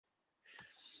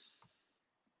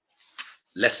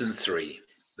Lesson 3,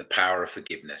 the power of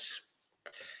forgiveness.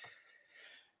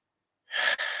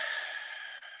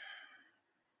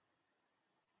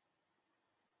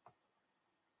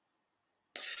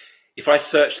 If I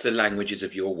search the languages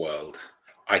of your world,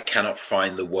 I cannot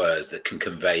find the words that can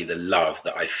convey the love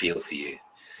that I feel for you.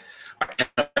 I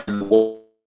cannot find the words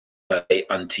that say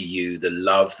unto you the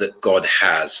love that God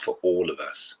has for all of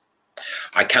us.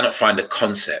 I cannot find a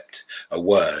concept, a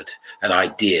word, an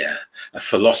idea, a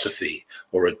philosophy,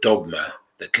 or a dogma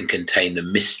that can contain the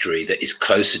mystery that is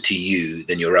closer to you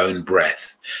than your own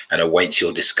breath and awaits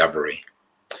your discovery.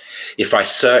 If I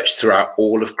search throughout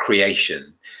all of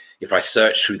creation, if I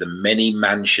search through the many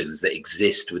mansions that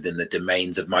exist within the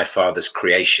domains of my Father's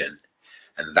creation,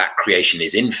 and that creation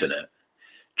is infinite,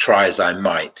 try as I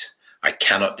might, I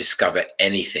cannot discover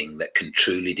anything that can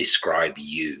truly describe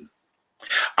you.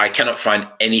 I cannot find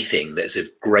anything that is of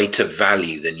greater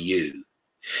value than you.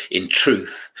 In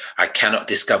truth, I cannot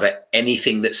discover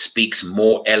anything that speaks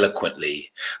more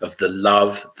eloquently of the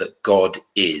love that God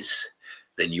is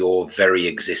than your very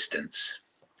existence.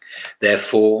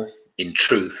 Therefore, in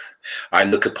truth, I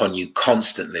look upon you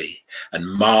constantly and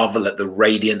marvel at the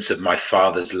radiance of my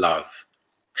Father's love.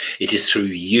 It is through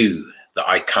you that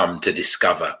I come to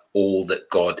discover all that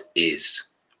God is.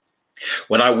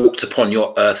 When I walked upon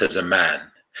your earth as a man,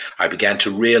 I began to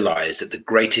realize that the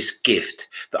greatest gift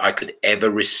that I could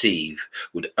ever receive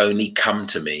would only come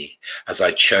to me as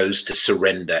I chose to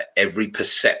surrender every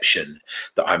perception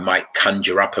that I might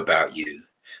conjure up about you,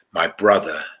 my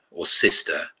brother or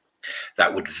sister,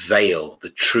 that would veil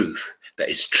the truth that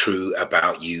is true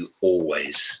about you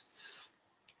always.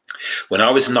 When I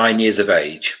was 9 years of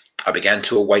age, I began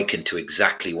to awaken to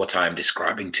exactly what I am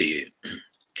describing to you.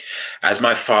 As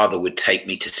my father would take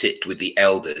me to sit with the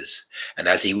elders, and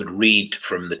as he would read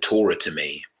from the Torah to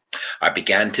me, I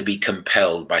began to be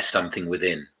compelled by something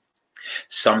within.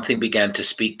 Something began to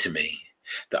speak to me,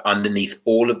 that underneath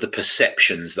all of the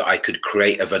perceptions that I could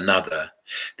create of another,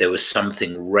 there was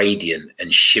something radiant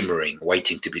and shimmering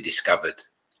waiting to be discovered.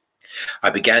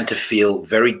 I began to feel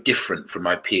very different from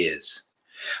my peers.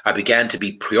 I began to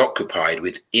be preoccupied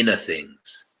with inner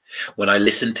things. When I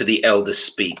listened to the elders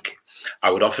speak,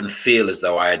 I would often feel as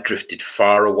though I had drifted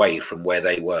far away from where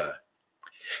they were.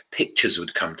 Pictures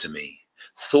would come to me,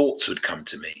 thoughts would come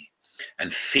to me,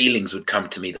 and feelings would come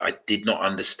to me that I did not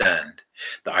understand,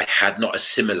 that I had not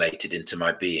assimilated into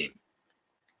my being.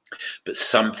 But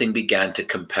something began to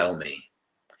compel me.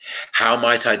 How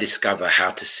might I discover how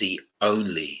to see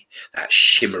only that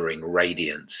shimmering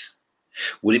radiance?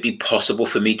 Would it be possible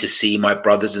for me to see my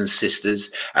brothers and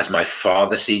sisters as my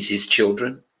Father sees his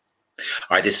children?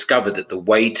 I discovered that the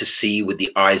way to see with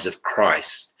the eyes of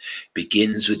Christ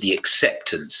begins with the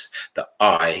acceptance that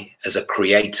I, as a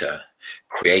creator,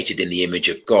 created in the image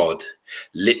of God,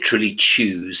 literally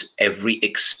choose every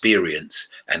experience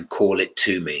and call it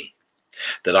to me,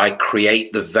 that I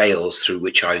create the veils through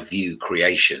which I view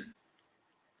creation.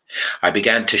 I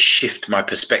began to shift my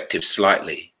perspective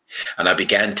slightly, and I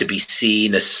began to be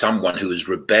seen as someone who was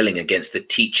rebelling against the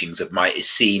teachings of my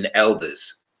Essene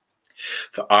elders.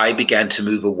 For I began to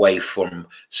move away from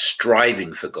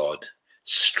striving for God,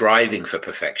 striving for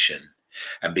perfection,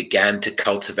 and began to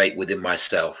cultivate within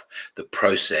myself the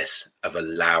process of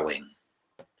allowing.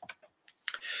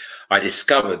 I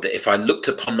discovered that if I looked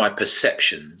upon my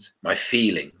perceptions, my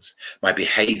feelings, my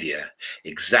behavior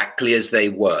exactly as they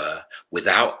were,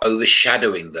 without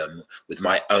overshadowing them with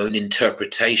my own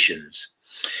interpretations,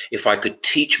 if I could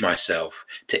teach myself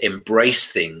to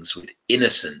embrace things with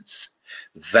innocence,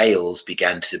 veils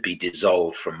began to be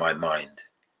dissolved from my mind.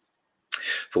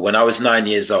 For when I was 9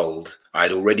 years old, I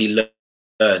had already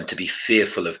learned to be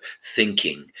fearful of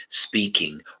thinking,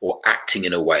 speaking, or acting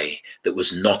in a way that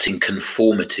was not in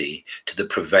conformity to the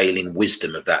prevailing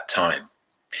wisdom of that time,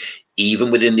 even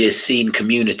within the Essene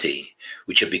community,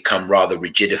 which had become rather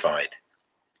rigidified.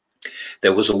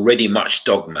 There was already much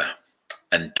dogma,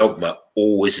 and dogma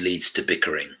always leads to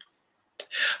bickering.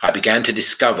 I began to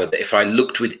discover that if I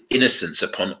looked with innocence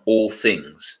upon all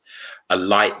things, a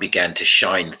light began to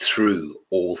shine through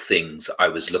all things I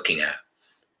was looking at.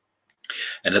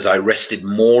 And as I rested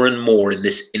more and more in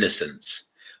this innocence,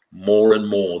 more and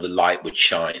more the light would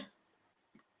shine.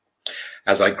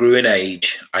 As I grew in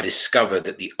age, I discovered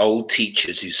that the old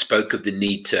teachers who spoke of the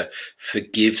need to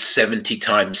forgive 70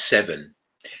 times 7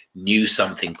 knew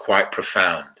something quite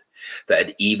profound that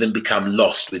had even become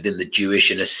lost within the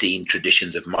Jewish and Essene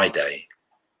traditions of my day.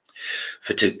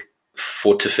 For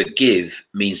to forgive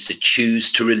means to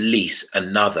choose to release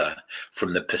another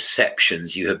from the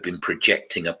perceptions you have been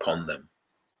projecting upon them.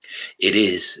 It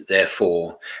is,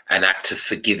 therefore, an act of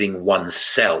forgiving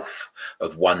oneself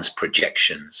of one's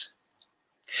projections.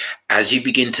 As you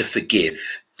begin to forgive,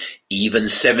 even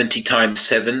 77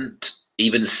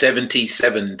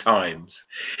 times,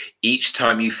 each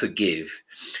time you forgive,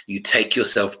 you take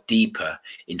yourself deeper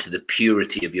into the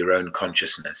purity of your own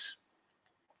consciousness.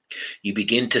 You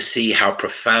begin to see how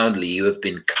profoundly you have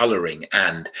been coloring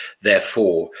and,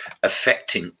 therefore,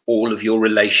 affecting all of your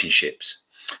relationships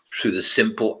through the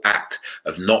simple act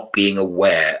of not being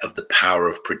aware of the power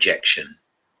of projection.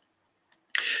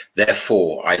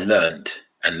 Therefore, I learned,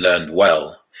 and learned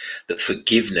well, that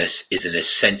forgiveness is an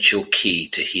essential key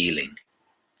to healing.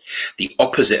 The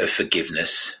opposite of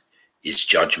forgiveness is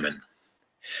judgment,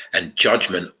 and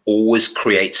judgment always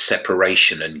creates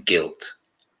separation and guilt.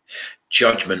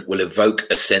 Judgment will evoke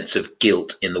a sense of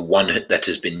guilt in the one that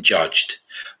has been judged,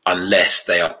 unless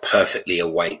they are perfectly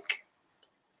awake.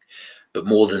 But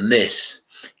more than this,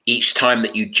 each time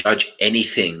that you judge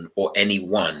anything or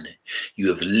anyone, you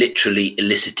have literally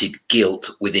elicited guilt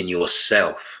within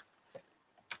yourself.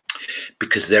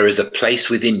 Because there is a place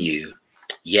within you,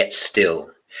 yet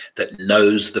still, that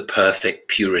knows the perfect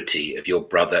purity of your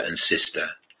brother and sister,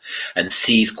 and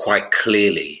sees quite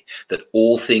clearly that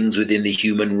all things within the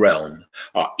human realm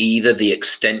are either the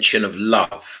extension of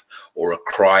love or a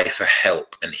cry for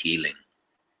help and healing.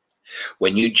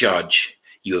 When you judge,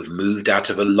 you have moved out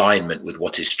of alignment with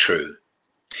what is true.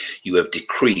 You have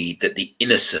decreed that the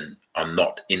innocent are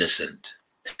not innocent.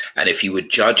 And if you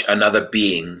would judge another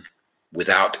being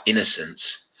without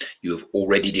innocence, you have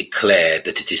already declared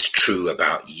that it is true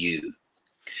about you.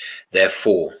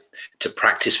 Therefore, to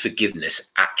practice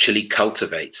forgiveness actually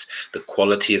cultivates the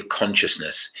quality of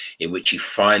consciousness in which you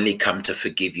finally come to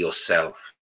forgive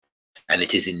yourself. And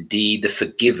it is indeed the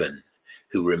forgiven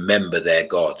who remember their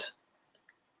God.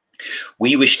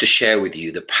 We wish to share with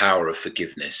you the power of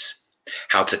forgiveness,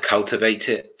 how to cultivate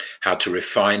it, how to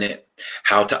refine it,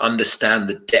 how to understand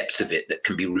the depths of it that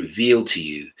can be revealed to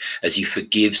you as you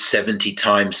forgive 70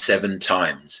 times, 7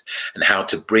 times, and how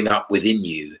to bring up within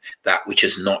you that which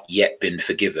has not yet been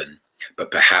forgiven,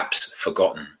 but perhaps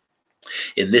forgotten.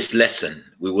 In this lesson,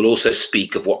 we will also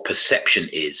speak of what perception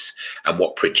is and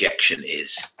what projection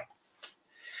is.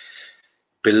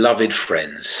 Beloved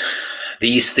friends,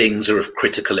 these things are of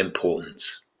critical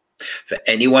importance. For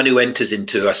anyone who enters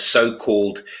into a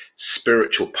so-called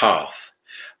spiritual path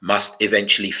must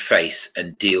eventually face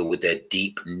and deal with their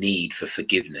deep need for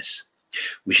forgiveness,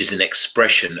 which is an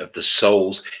expression of the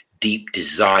soul's deep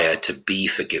desire to be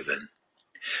forgiven.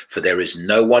 For there is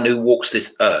no one who walks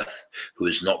this earth who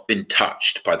has not been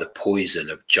touched by the poison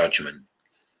of judgment.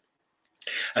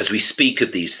 As we speak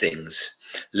of these things,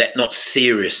 let not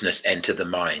seriousness enter the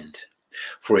mind,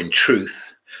 for in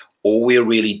truth, all we are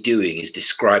really doing is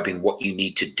describing what you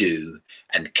need to do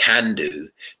and can do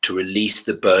to release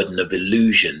the burden of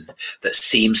illusion that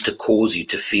seems to cause you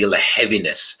to feel a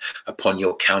heaviness upon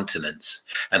your countenance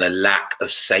and a lack of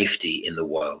safety in the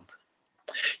world.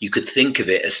 You could think of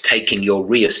it as taking your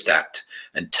rheostat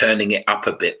and turning it up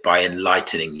a bit by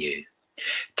enlightening you,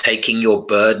 taking your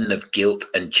burden of guilt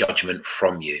and judgment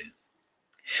from you.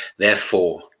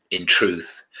 Therefore, in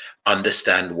truth,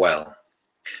 understand well,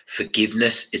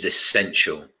 forgiveness is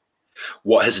essential.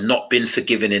 What has not been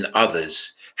forgiven in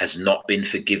others has not been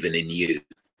forgiven in you,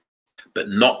 but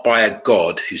not by a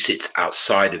God who sits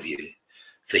outside of you,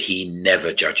 for he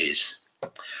never judges.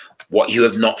 What you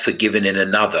have not forgiven in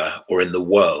another or in the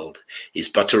world is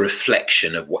but a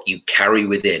reflection of what you carry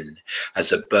within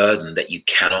as a burden that you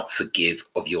cannot forgive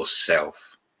of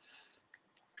yourself.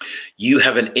 You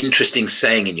have an interesting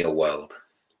saying in your world.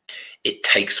 It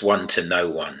takes one to know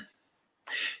one.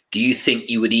 Do you think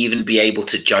you would even be able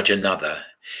to judge another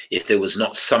if there was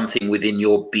not something within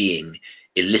your being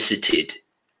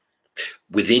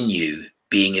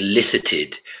being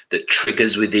elicited that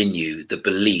triggers within you the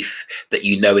belief that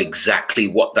you know exactly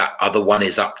what that other one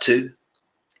is up to?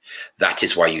 That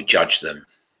is why you judge them.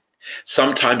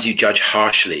 Sometimes you judge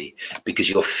harshly because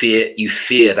you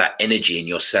fear that energy in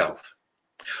yourself,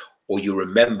 or you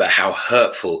remember how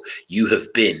hurtful you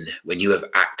have been when you have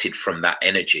acted from that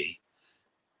energy.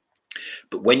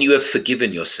 But when you have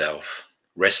forgiven yourself,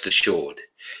 rest assured,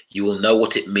 you will know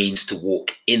what it means to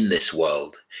walk in this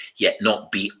world, yet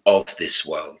not be of this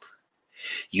world.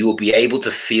 You will be able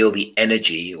to feel the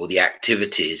energy or the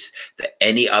activities that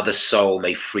any other soul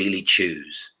may freely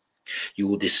choose. You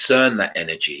will discern that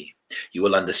energy. You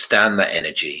will understand that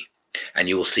energy, and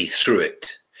you will see through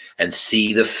it and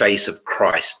see the face of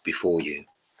Christ before you.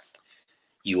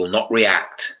 You will not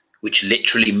react, which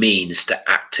literally means to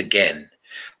act again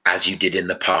as you did in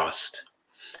the past.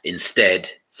 Instead,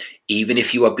 even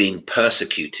if you are being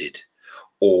persecuted,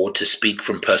 or to speak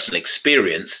from personal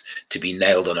experience, to be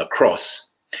nailed on a cross,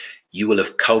 you will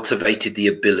have cultivated the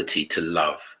ability to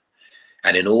love.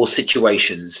 And in all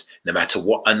situations, no matter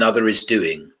what another is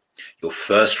doing, your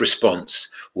first response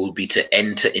will be to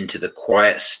enter into the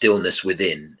quiet stillness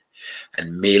within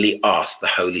and merely ask the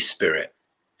Holy Spirit,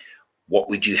 what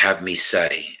would you have me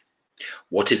say?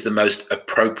 What is the most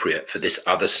appropriate for this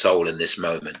other soul in this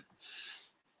moment?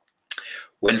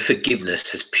 When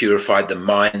forgiveness has purified the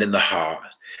mind and the heart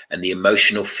and the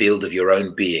emotional field of your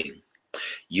own being,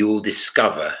 you will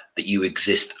discover that you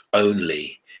exist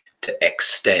only to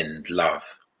extend love.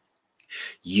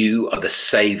 You are the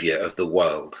savior of the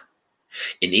world.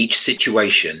 In each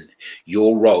situation,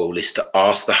 your role is to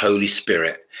ask the Holy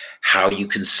Spirit how you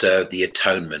can serve the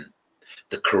atonement,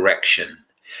 the correction,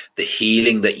 the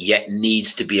healing that yet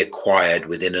needs to be acquired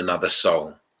within another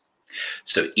soul.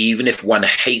 So even if one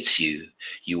hates you,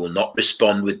 you will not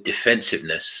respond with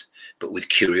defensiveness, but with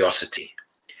curiosity,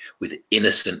 with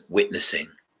innocent witnessing.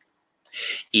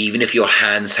 Even if your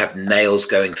hands have nails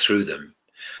going through them,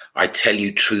 I tell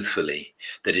you truthfully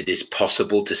that it is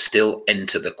possible to still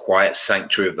enter the quiet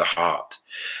sanctuary of the heart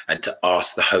and to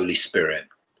ask the Holy Spirit,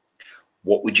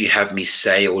 what would you have me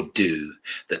say or do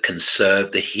that can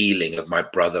serve the healing of my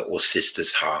brother or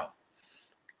sister's heart?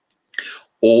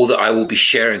 All that I will be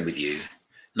sharing with you,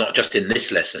 not just in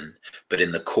this lesson, but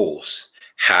in the course,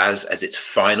 has as its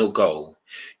final goal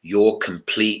your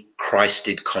complete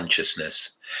Christed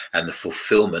consciousness and the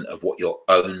fulfillment of what your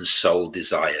own soul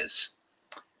desires.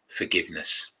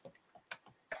 Forgiveness.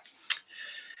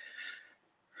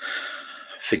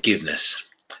 Forgiveness,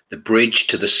 the bridge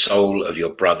to the soul of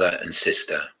your brother and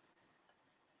sister.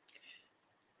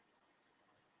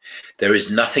 There is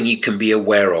nothing you can be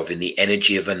aware of in the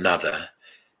energy of another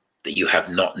that you have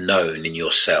not known in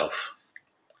yourself.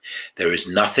 There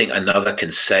is nothing another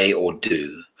can say or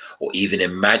do, or even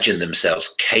imagine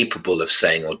themselves capable of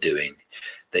saying or doing,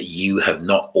 that you have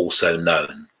not also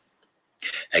known.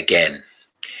 Again,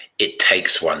 it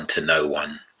takes one to know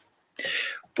one.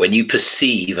 When you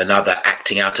perceive another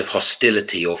acting out of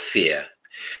hostility or fear,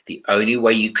 the only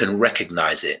way you can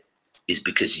recognize it is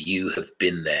because you have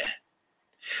been there.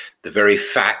 The very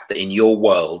fact that in your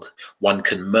world one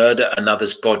can murder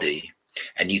another's body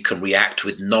and you can react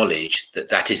with knowledge that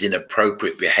that is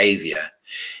inappropriate behavior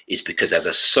is because as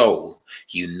a soul,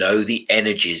 you know the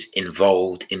energies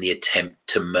involved in the attempt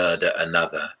to murder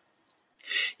another.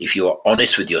 If you are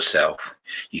honest with yourself,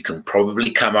 you can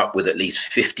probably come up with at least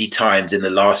 50 times in the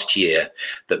last year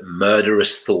that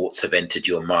murderous thoughts have entered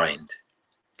your mind.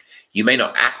 You may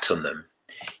not act on them.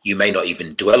 You may not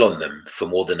even dwell on them for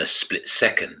more than a split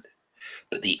second,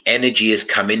 but the energy has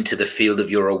come into the field of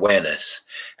your awareness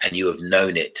and you have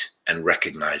known it and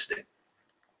recognized it.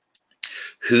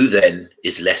 Who then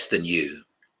is less than you?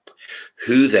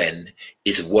 Who then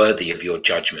is worthy of your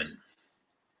judgment?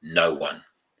 No one.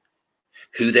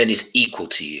 Who then is equal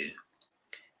to you?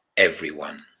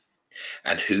 Everyone.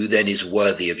 And who then is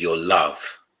worthy of your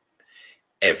love?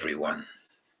 Everyone.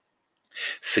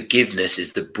 Forgiveness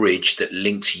is the bridge that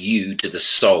links you to the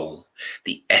soul,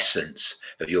 the essence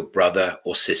of your brother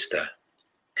or sister.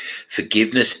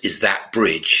 Forgiveness is that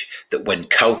bridge that, when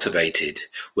cultivated,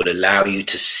 will allow you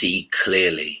to see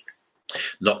clearly,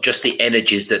 not just the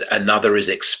energies that another is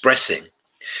expressing,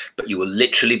 but you will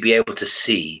literally be able to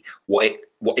see what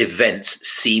events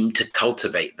seem to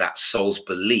cultivate that soul's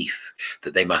belief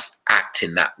that they must act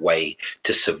in that way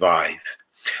to survive,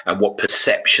 and what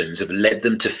perceptions have led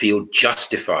them to feel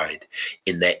justified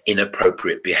in their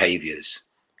inappropriate behaviors.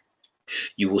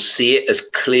 You will see it as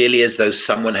clearly as though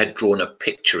someone had drawn a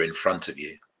picture in front of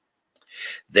you.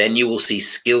 Then you will see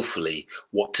skillfully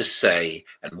what to say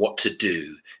and what to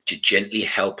do to gently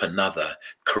help another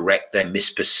correct their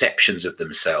misperceptions of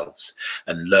themselves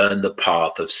and learn the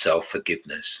path of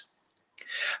self-forgiveness.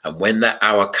 And when that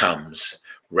hour comes,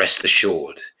 rest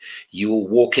assured, you will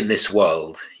walk in this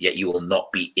world, yet you will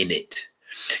not be in it.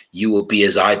 You will be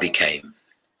as I became.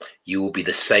 You will be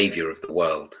the savior of the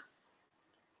world.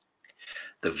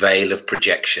 The veil of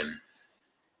projection.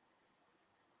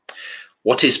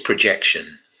 What is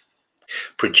projection?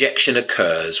 Projection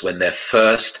occurs when there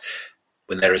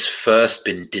has first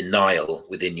been denial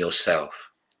within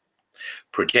yourself.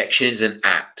 Projection is an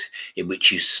act in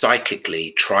which you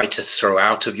psychically try to throw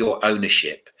out of your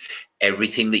ownership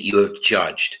everything that you have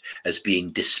judged as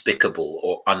being despicable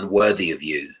or unworthy of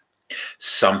you,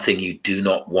 something you do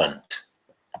not want.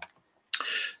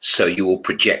 So you will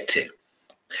project it.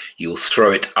 You will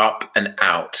throw it up and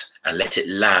out and let it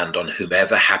land on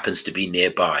whomever happens to be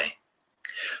nearby.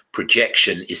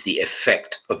 Projection is the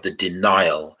effect of the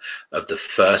denial of the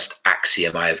first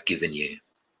axiom I have given you.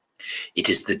 It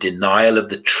is the denial of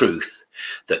the truth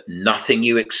that nothing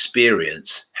you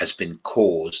experience has been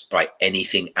caused by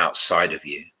anything outside of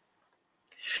you.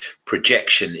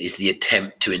 Projection is the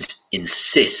attempt to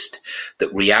insist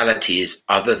that reality is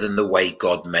other than the way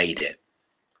God made it,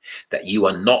 that you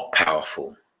are not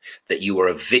powerful, that you are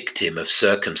a victim of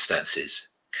circumstances,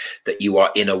 that you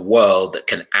are in a world that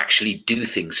can actually do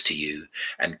things to you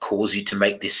and cause you to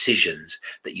make decisions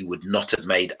that you would not have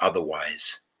made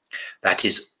otherwise. That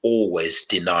is always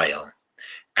denial,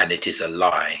 and it is a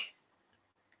lie.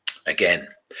 Again,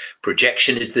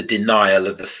 projection is the denial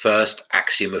of the first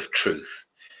axiom of truth,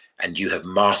 and you have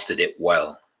mastered it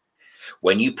well.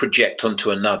 When you project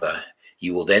onto another,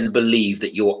 you will then believe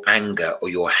that your anger or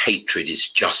your hatred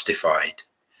is justified.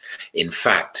 In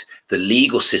fact, the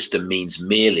legal system means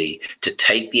merely to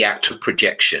take the act of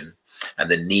projection and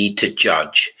the need to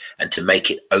judge and to make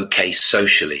it okay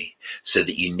socially, so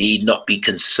that you need not be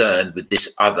concerned with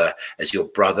this other as your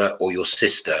brother or your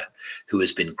sister who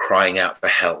has been crying out for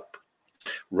help.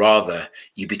 Rather,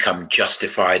 you become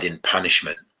justified in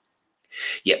punishment.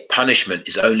 Yet punishment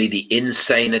is only the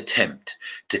insane attempt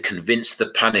to convince the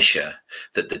punisher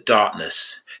that the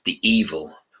darkness, the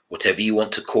evil, whatever you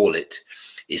want to call it,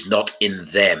 is not in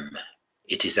them,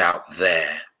 it is out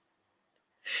there.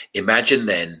 Imagine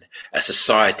then a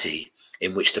society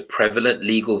in which the prevalent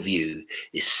legal view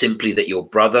is simply that your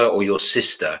brother or your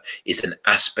sister is an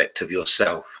aspect of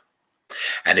yourself.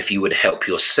 And if you would help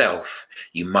yourself,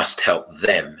 you must help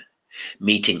them,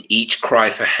 meeting each cry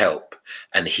for help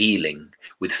and healing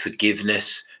with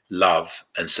forgiveness, love,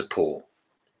 and support.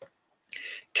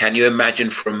 Can you imagine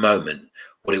for a moment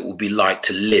what it would be like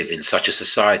to live in such a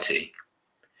society?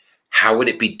 How would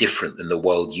it be different than the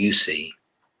world you see?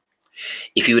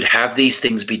 If you would have these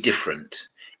things be different,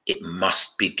 it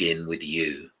must begin with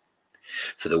you.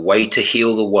 For the way to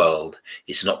heal the world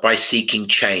is not by seeking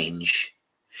to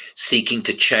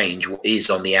change what is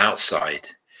on the outside,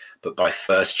 but by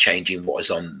first changing what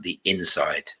is on the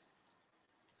inside.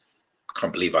 I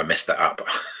can't believe I messed that up.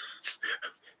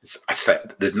 I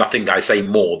said, there's nothing I say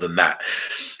more than that.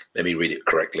 Let me read it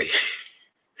correctly.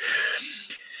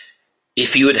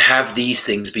 If you would have these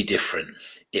things be different,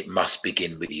 it must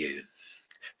begin with you.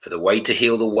 For the way to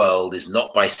heal the world is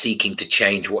not by seeking to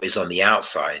change what is on the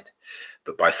outside,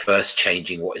 but by first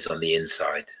changing what is on the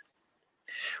inside.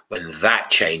 When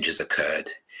that change has occurred,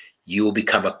 you will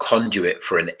become a conduit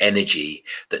for an energy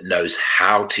that knows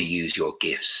how to use your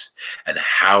gifts and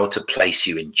how to place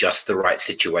you in just the right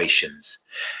situations.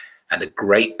 And a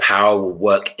great power will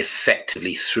work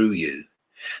effectively through you,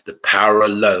 the power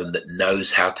alone that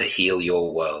knows how to heal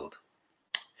your world.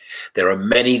 There are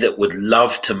many that would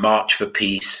love to march for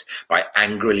peace by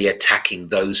angrily attacking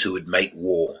those who would make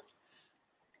war.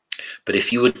 But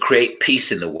if you would create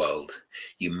peace in the world,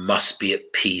 you must be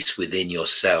at peace within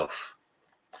yourself.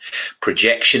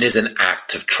 Projection is an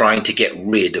act of trying to get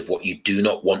rid of what you do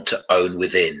not want to own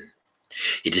within.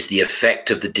 It is the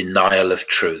effect of the denial of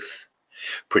truth.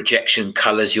 Projection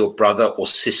colors your brother or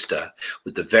sister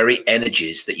with the very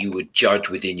energies that you would judge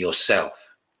within yourself.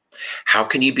 How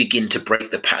can you begin to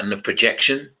break the pattern of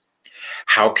projection?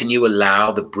 How can you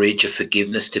allow the bridge of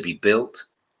forgiveness to be built?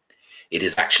 It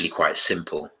is actually quite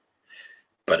simple,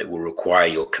 but it will require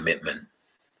your commitment.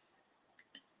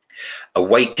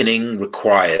 Awakening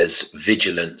requires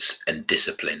vigilance and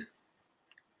discipline.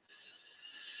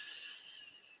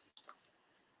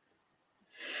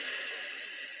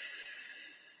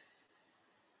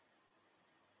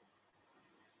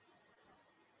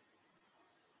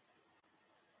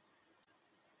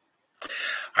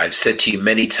 I've said to you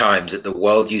many times that the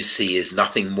world you see is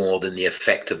nothing more than the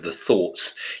effect of the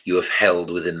thoughts you have held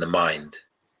within the mind.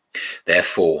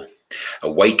 Therefore,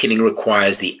 awakening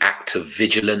requires the act of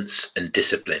vigilance and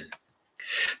discipline.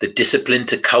 The discipline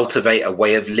to cultivate a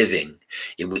way of living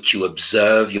in which you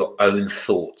observe your own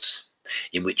thoughts,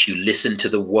 in which you listen to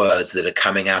the words that are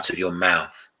coming out of your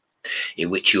mouth, in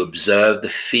which you observe the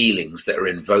feelings that are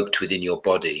invoked within your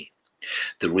body,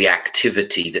 the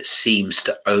reactivity that seems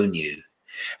to own you,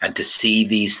 and to see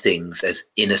these things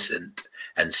as innocent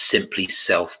and simply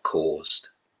self-caused.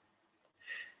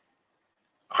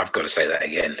 I've got to say that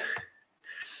again.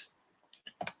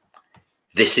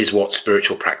 This is what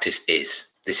spiritual practice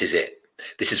is. This is it.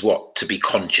 This is what to be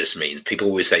conscious means. People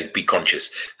always say, be conscious.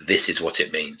 This is what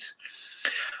it means.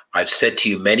 I've said to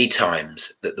you many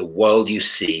times that the world you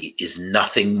see is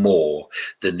nothing more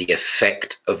than the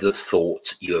effect of the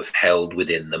thoughts you have held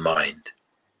within the mind.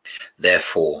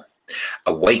 Therefore,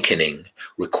 awakening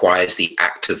requires the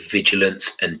act of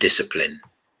vigilance and discipline.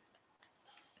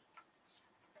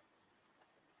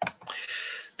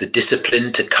 The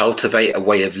discipline to cultivate a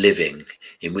way of living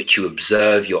in which you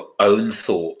observe your own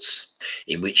thoughts,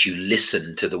 in which you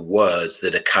listen to the words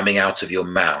that are coming out of your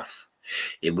mouth,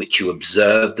 in which you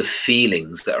observe the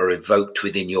feelings that are evoked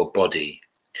within your body,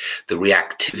 the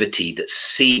reactivity that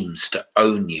seems to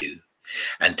own you,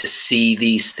 and to see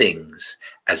these things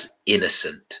as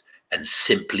innocent and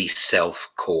simply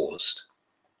self-caused.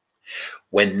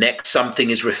 When next something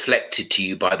is reflected to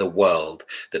you by the world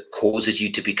that causes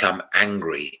you to become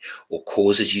angry or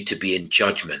causes you to be in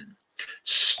judgment,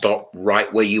 stop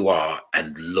right where you are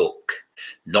and look,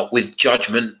 not with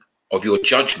judgment of your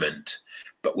judgment,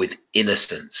 but with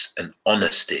innocence and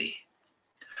honesty.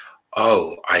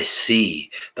 Oh, I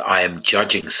see that I am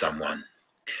judging someone.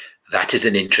 That is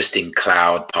an interesting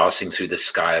cloud passing through the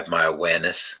sky of my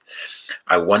awareness.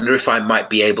 I wonder if I might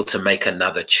be able to make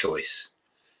another choice.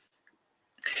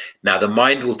 Now, the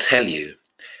mind will tell you,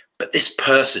 but this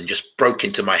person just broke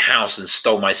into my house and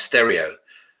stole my stereo.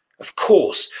 Of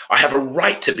course, I have a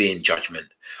right to be in judgment.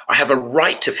 I have a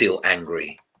right to feel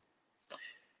angry.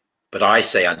 But I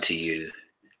say unto you,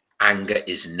 anger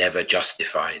is never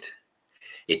justified.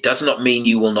 It does not mean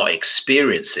you will not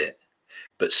experience it,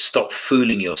 but stop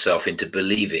fooling yourself into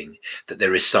believing that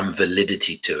there is some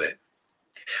validity to it.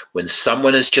 When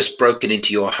someone has just broken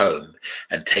into your home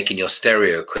and taken your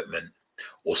stereo equipment,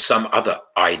 or some other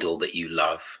idol that you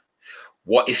love,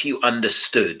 what if you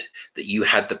understood that you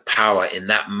had the power in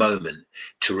that moment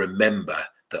to remember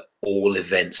that all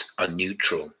events are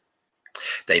neutral?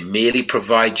 They merely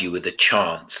provide you with a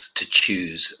chance to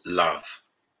choose love.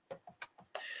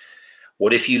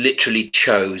 What if you literally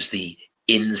chose the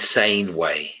insane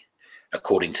way,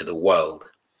 according to the world,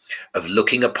 of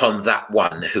looking upon that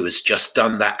one who has just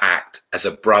done that act as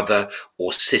a brother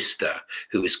or sister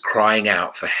who is crying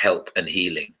out for help and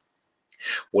healing?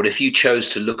 What if you chose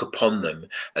to look upon them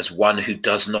as one who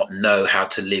does not know how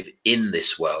to live in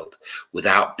this world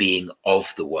without being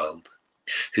of the world,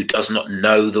 who does not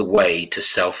know the way to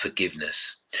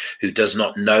self-forgiveness, who does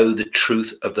not know the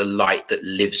truth of the light that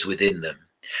lives within them,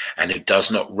 and who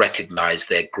does not recognize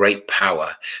their great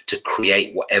power to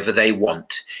create whatever they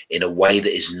want in a way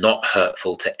that is not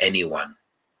hurtful to anyone?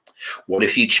 What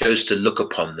if you chose to look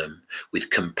upon them with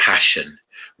compassion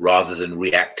rather than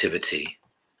reactivity?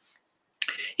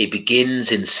 It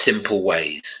begins in simple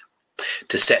ways.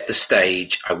 To set the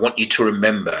stage, I want you to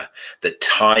remember that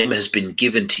time has been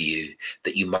given to you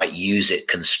that you might use it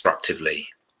constructively.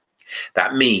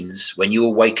 That means when you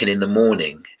awaken in the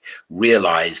morning,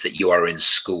 realize that you are in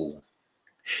school.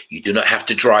 You do not have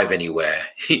to drive anywhere.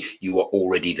 You are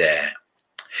already there.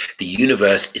 The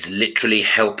universe is literally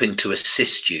helping to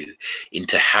assist you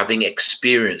into having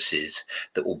experiences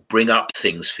that will bring up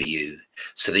things for you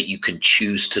so that you can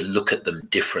choose to look at them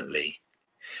differently,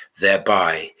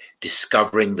 thereby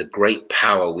discovering the great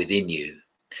power within you,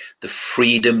 the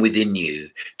freedom within you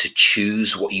to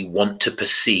choose what you want to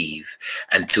perceive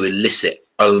and to elicit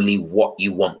only what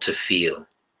you want to feel,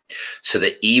 so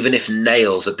that even if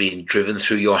nails are being driven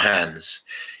through your hands,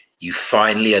 you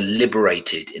finally are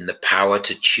liberated in the power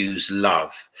to choose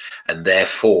love and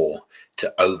therefore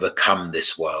to overcome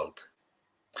this world.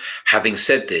 Having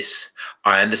said this,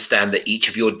 I understand that each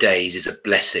of your days is a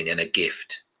blessing and a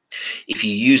gift. If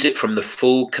you use it from the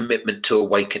full commitment to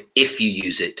awaken,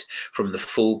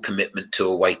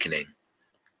 awakening,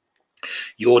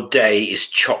 your day is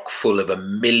chock full of a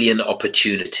million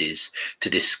opportunities to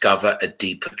discover a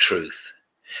deeper truth.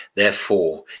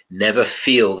 Therefore, never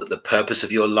feel that the purpose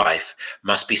of your life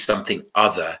must be something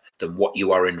other than what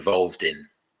you are involved in.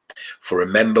 For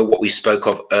remember what we spoke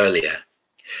of earlier.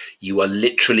 You are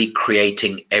literally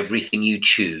creating everything you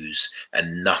choose,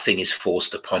 and nothing is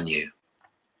forced upon you.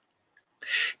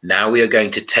 Now we are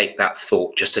going to take that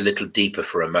thought just a little deeper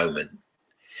for a moment.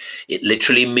 It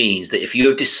literally means that if you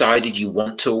have decided you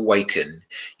want to awaken,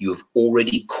 you have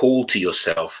already called to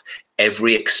yourself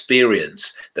every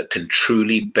experience that can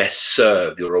truly best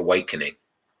serve your awakening.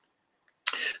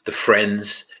 The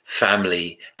friends,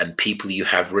 family, and people you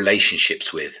have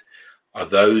relationships with are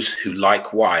those who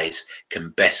likewise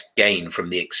can best gain from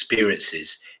the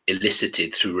experiences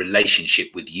elicited through relationship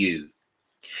with you.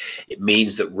 It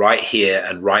means that right here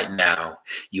and right now,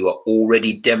 you are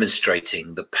already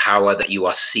demonstrating the power that you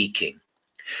are seeking,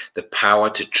 the power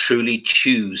to truly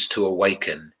choose to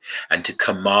awaken and to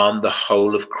command the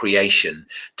whole of creation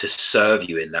to serve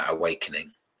you in that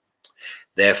awakening.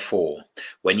 Therefore,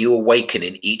 when you awaken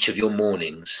in each of your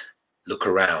mornings, look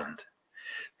around.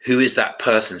 Who is that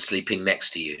person sleeping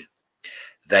next to you?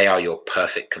 They are your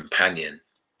perfect companion.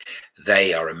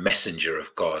 They are a messenger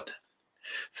of God.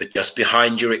 For just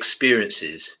behind your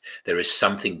experiences, there is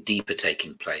something deeper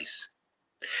taking place.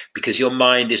 because your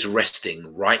mind is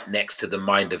resting right next to the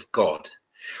mind of God.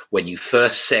 When you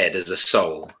first said as a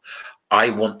soul, I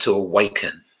want to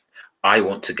awaken, I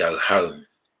want to go home,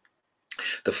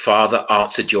 the Father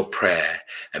answered your prayer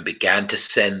and began to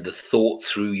send the thought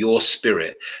through your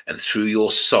spirit and through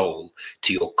your soul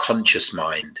to your conscious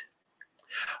mind.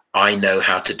 I know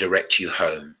how to direct you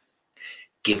home.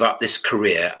 Give up this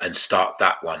career and start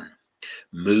that one.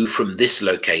 Move from this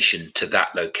location to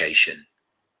that location.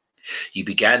 You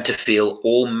began to feel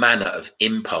all manner of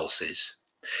impulses.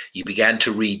 You began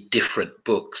to read different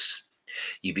books.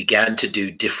 You began to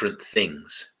do different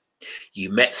things.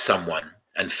 You met someone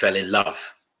and fell in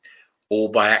love. All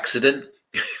by accident?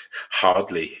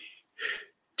 Hardly.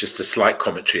 Just a slight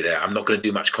commentary there. I'm not going to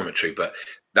do much commentary, but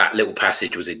that little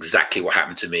passage was exactly what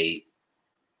happened to me.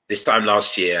 This time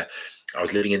last year, I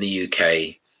was living in the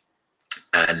UK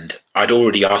and I'd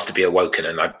already asked to be awoken,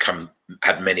 and I'd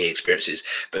had many experiences,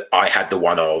 but I had the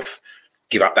one of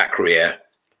give up that career,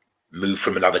 move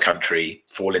from another country,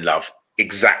 fall in love.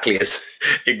 Exactly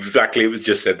it was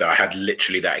just said, that I had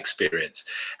literally that experience.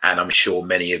 And I'm sure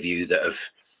many of you that have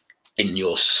in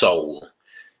your soul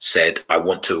said, I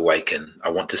want to awaken, I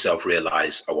want to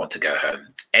self-realize, I want to go home.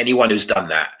 Anyone who's done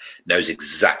that knows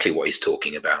exactly what he's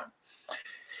talking about.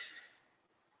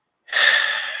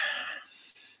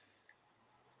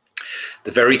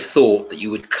 The very thought that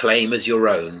you would claim as your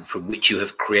own, from which you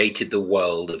have created the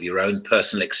world of your own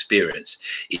personal experience,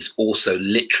 is also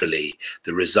literally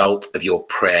the result of your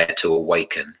prayer to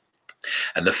awaken.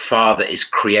 And the Father is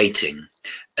creating,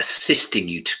 assisting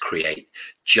you to create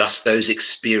just those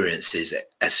experiences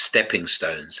as stepping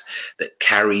stones that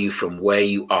carry you from where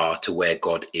you are to where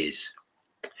God is.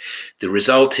 The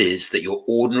result is that your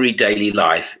ordinary daily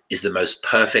life is the most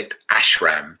perfect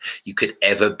ashram you could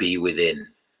ever be within.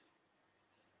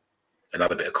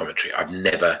 Another bit of commentary. I've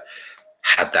never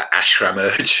had that ashram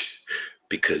urge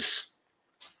because,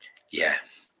 yeah,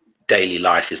 daily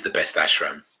life is the best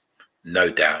ashram, no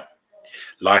doubt.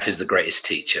 Life is the greatest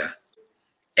teacher.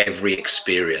 Every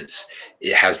experience,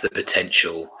 it has the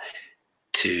potential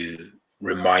to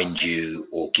remind you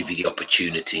or give you the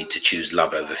opportunity to choose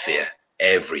love over fear.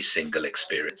 Every single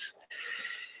experience.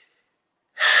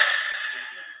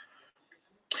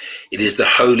 It is the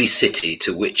holy city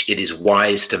to which it is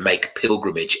wise to make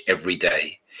pilgrimage every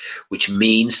day, which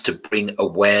means to bring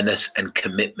awareness and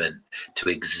commitment to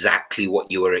exactly what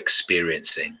you are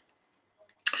experiencing,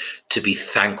 to be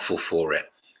thankful for it,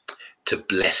 to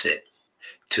bless it,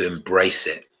 to embrace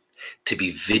it, to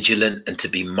be vigilant and to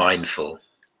be mindful.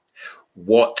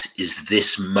 What is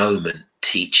this moment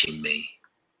teaching me?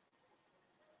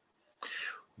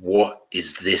 What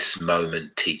is this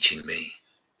moment teaching me?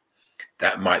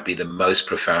 That might be the most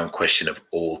profound question of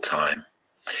all time.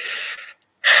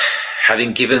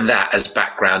 Having given that as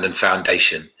background and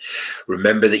foundation,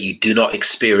 remember that you do not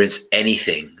experience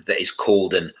anything that is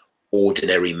called an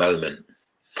ordinary moment.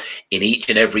 In each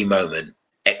and every moment,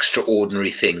 extraordinary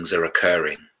things are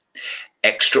occurring.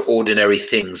 Extraordinary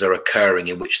things are occurring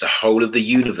in which the whole of the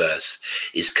universe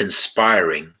is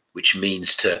conspiring, which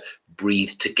means to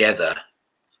breathe together.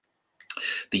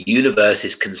 The universe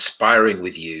is conspiring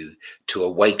with you to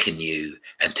awaken you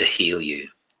and to heal you.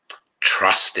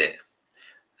 Trust it.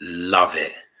 Love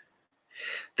it.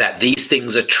 That these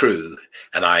things are true,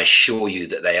 and I assure you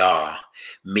that they are,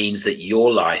 means that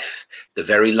your life, the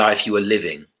very life you are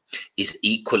living, is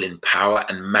equal in power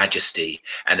and majesty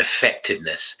and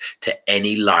effectiveness to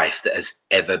any life that has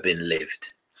ever been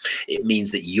lived. It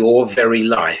means that your very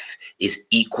life is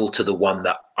equal to the one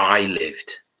that I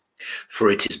lived. For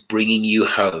it is bringing you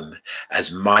home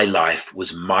as my life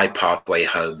was my pathway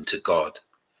home to God.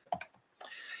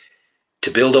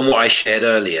 To build on what I shared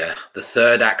earlier, the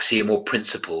third axiom or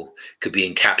principle could be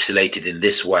encapsulated in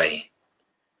this way.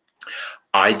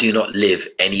 I do not live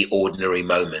any ordinary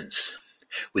moments.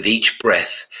 With each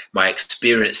breath, my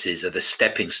experiences are the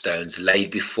stepping stones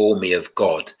laid before me of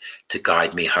God to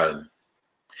guide me home.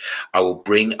 I will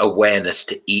bring awareness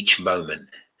to each moment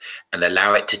and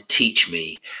allow it to teach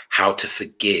me how to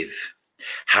forgive,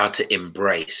 how to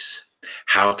embrace,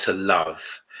 how to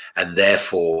love, and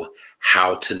therefore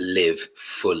how to live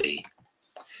fully.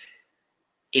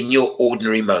 In your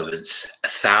ordinary moments,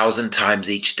 1,000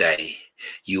 times each day,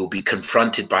 you will be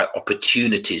confronted by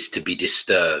opportunities to be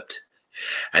disturbed.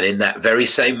 And in that very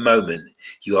same moment,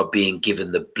 you are being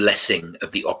given the blessing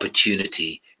of the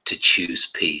opportunity to choose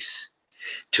peace.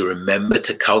 To remember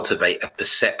to cultivate a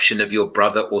perception of your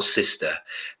brother or sister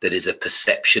that is a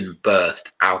perception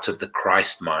birthed out of the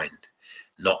Christ mind,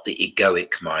 not the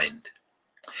egoic mind.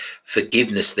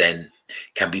 Forgiveness then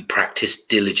can be practiced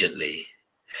diligently,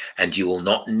 and you will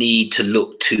not need to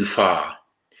look too far.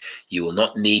 You will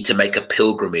not need to make a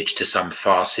pilgrimage to some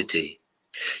far city.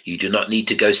 You do not need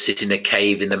to go sit in a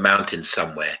cave in the mountains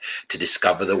somewhere to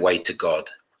discover the way to God.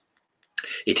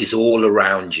 It is all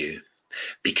around you,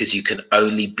 because you can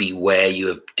only be where you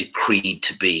have decreed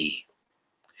to be.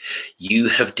 You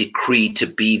have decreed to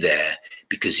be there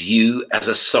because you as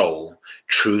a soul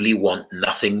truly want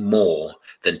nothing more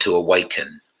than to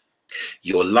awaken.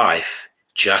 Your life,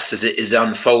 just as it is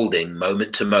unfolding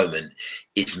moment to moment,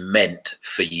 is meant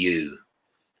for you.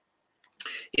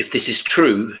 If this is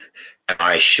true, and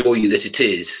I assure you that it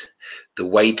is, the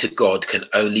way to God can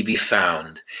only be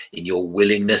found in your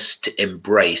willingness to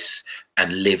embrace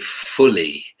and live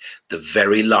fully the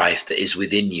very life that is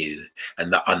within you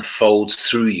and that unfolds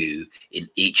through you in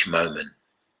each moment.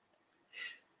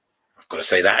 I've got to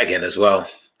say that again as well.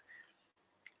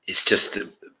 It's just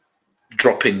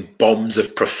dropping bombs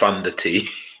of profundity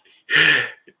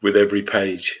with every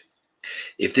page.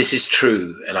 If this is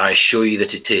true, and I assure you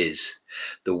that it is,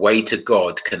 the way to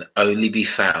God can only be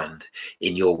found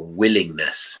in your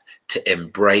willingness to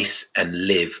embrace and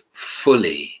live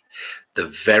fully the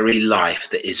very life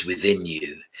that is within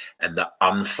you and that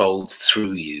unfolds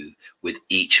through you with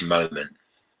each moment.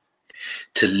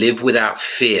 To live without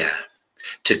fear,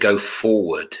 to go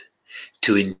forward,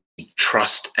 to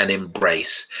trust and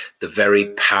embrace the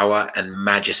very power and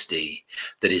majesty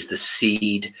that is the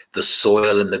seed, the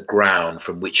soil and the ground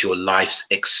from which your life's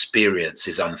experience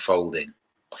is unfolding.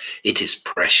 It is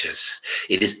precious,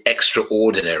 it is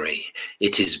extraordinary,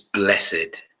 it is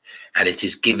blessed, and it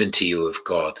is given to you of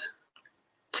God.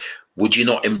 Would you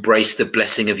not embrace the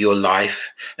blessing of your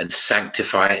life and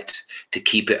sanctify it to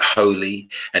keep it holy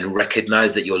and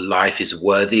recognize that your life is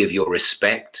worthy of your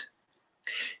respect?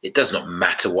 It does not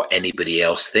matter what anybody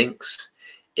else thinks.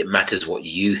 It matters what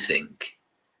you think.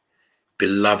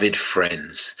 Beloved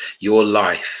friends, your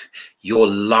life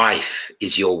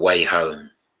is your way home.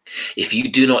 If you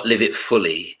do not live it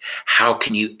fully, how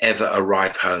can you ever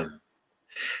arrive home?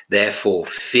 Therefore,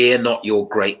 fear not your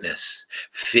greatness.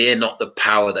 Fear not the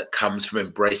power that comes from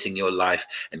embracing your life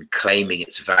and claiming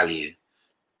its value.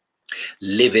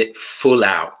 Live it full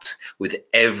out with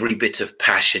every bit of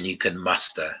passion you can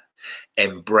muster.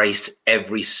 Embrace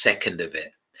every second of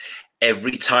it.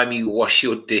 Every time you wash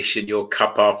your dish and your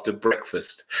cup after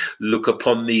breakfast, look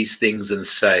upon these things and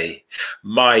say,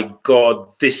 my God,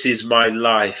 this is my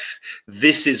life.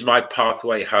 This is my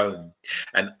pathway home,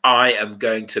 and I am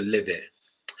going to live it.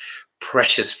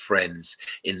 Precious friends,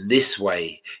 in this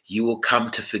way, you will come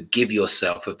to forgive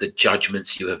yourself of the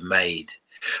judgments you have made.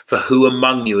 For who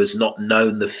among you has not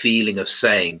known the feeling of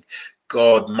saying,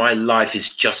 God, my life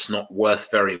is just not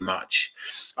worth very much.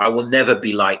 I will never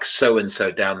be like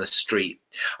so-and-so down the street.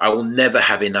 I will never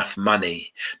have enough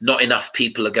money. Not enough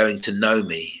people are going to know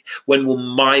me. When will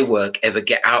my work ever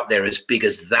get out there as big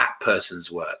as that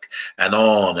person's work? And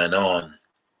on and on.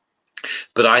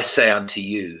 But I say unto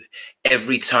you,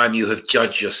 every time you have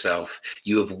judged yourself,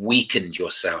 you have weakened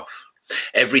yourself.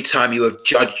 Every time you have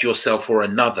judged yourself or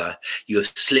another, you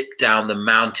have slipped down the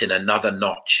mountain another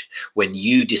notch when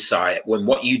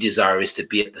what you desire is to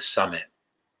be at the summit.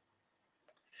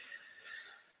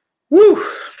 Woo!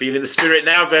 Feeling the spirit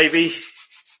now, baby.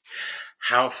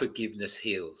 How forgiveness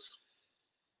heals.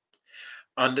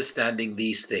 Understanding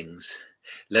these things,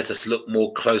 let us look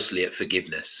more closely at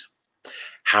forgiveness.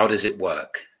 How does it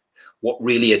work? What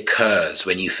really occurs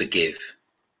when you forgive?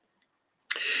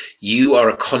 You are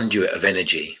a conduit of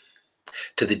energy.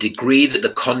 To the degree that the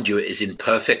conduit is in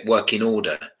perfect working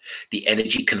order, the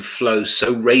energy can flow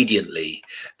so radiantly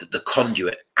that the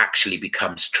conduit actually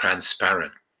becomes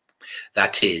transparent.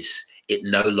 That is, it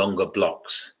no longer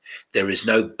blocks. There is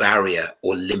no barrier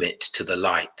or limit to the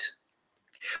light.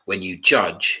 When you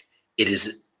judge, it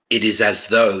is as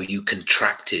though you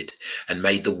contracted and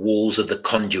made the walls of the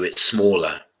conduit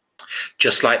smaller,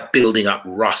 just like building up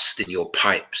rust in your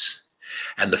pipes,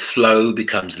 and the flow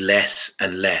becomes less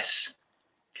and less.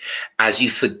 As you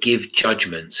forgive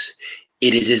judgments,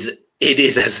 it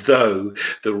is as though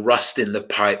the rust in the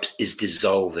pipes is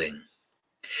dissolving.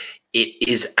 It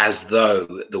is as though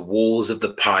the walls of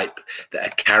the pipe that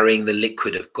are carrying the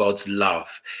liquid of God's love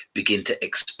begin to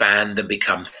expand and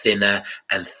become thinner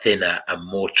and thinner and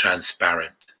more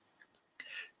transparent.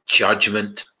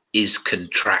 Judgment is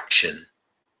contraction.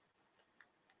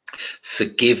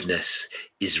 Forgiveness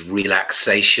is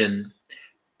relaxation,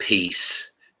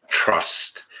 peace,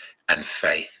 trust, and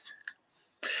faith.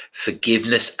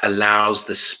 Forgiveness allows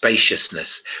the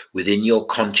spaciousness within your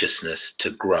consciousness to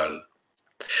grow.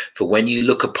 For when you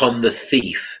look upon the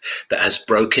thief that has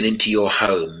broken into your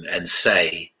home and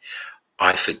say,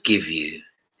 I forgive you,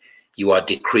 you are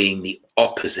decreeing the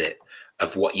opposite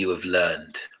of what you have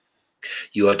learned.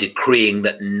 You are decreeing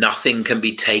that nothing can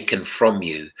be taken from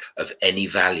you of any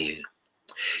value.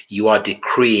 You are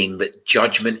decreeing that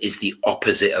judgment is the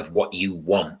opposite of what you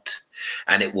want,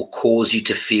 and it will cause you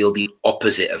to feel the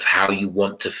opposite of how you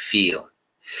want to feel.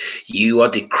 You are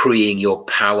decreeing your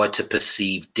power to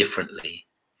perceive differently.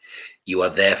 You are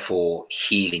therefore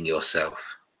healing yourself.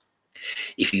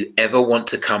 If you ever want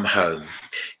to come home,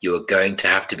 you are going to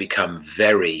have to become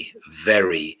very,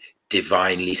 very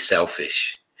divinely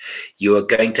selfish. You are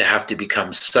going to have to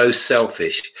become so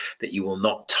selfish that you will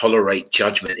not tolerate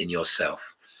judgment in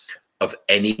yourself of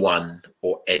anyone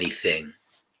or anything,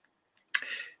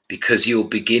 because you'll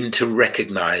begin to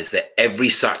recognize that every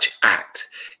such act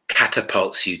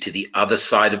catapults you to the other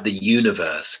side of the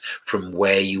universe from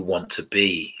where you want to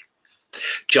be.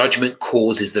 Judgment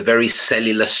causes the very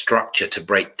cellular structure to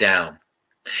break down.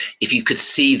 If you could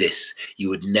see this, you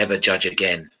would never judge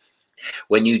again.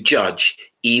 When you judge,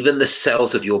 even the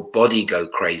cells of your body go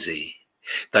crazy.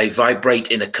 They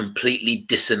vibrate in a completely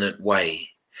dissonant way.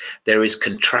 There is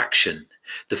contraction.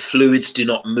 The fluids do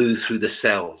not move through the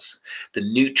cells. The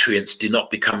nutrients do not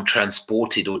become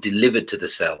transported or delivered to the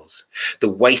cells. The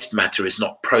waste matter is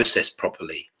not processed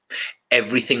properly.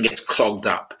 Everything gets clogged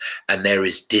up and there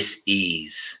is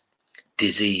disease.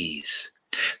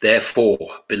 Therefore,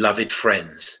 beloved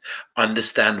friends,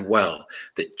 understand well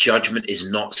that judgment is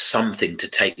not something to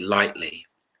take lightly.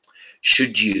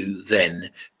 Should you then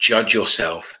judge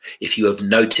yourself if you have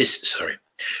noticed,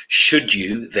 should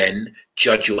you then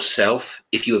judge yourself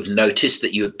if you have noticed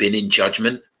that you have been in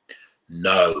judgment?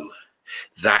 No,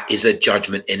 that is a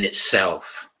judgment in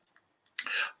itself.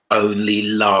 Only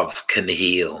love can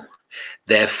heal.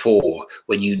 Therefore,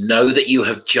 when you know that you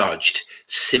have judged,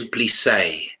 simply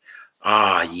say,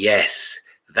 "Ah, yes,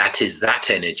 that is that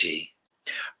energy.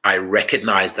 I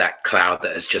recognize that cloud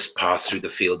that has just passed through the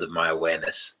field of my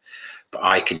awareness, but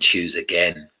I can choose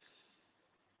again."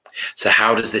 So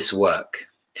how does this work?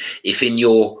 If in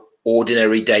your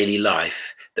ordinary daily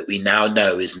life that we now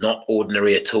know is not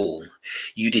ordinary at all,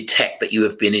 you detect that you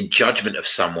have been in judgment of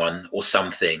someone or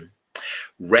something,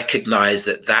 recognize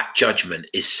that that judgment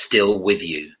is still with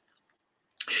you.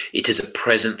 It is a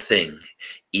present thing,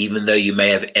 even though you may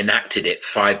have enacted it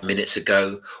 5 minutes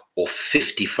ago or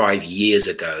 55 years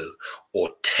ago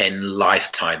or 10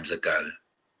 lifetimes ago.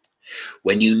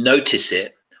 When you notice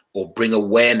it or bring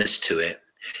awareness to it,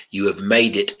 you have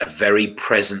made it a very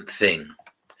present thing.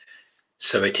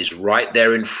 So it is right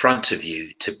there in front of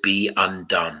you to be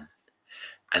undone.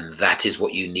 And that is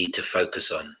what you need to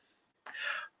focus on.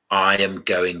 I am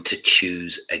going to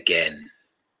choose again.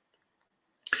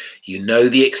 You know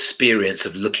the experience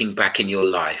of looking back in your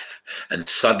life and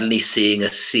suddenly seeing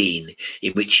a scene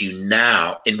in which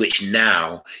now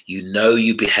you know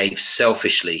you behave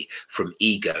selfishly from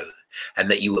ego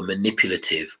and that you were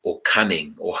manipulative or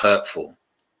cunning or hurtful.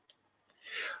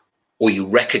 Or you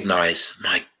recognize,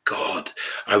 my God,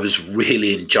 I was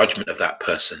really in judgment of that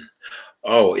person.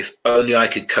 Oh, if only I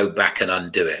could go back and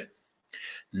undo it.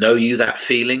 Know you that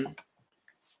feeling?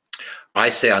 I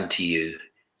say unto you,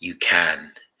 you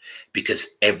can,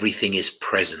 because everything is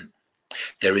present.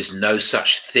 There is no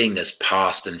such thing as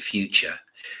past and future.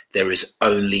 There is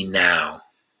only now.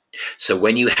 So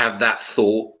when you have that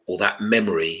thought or that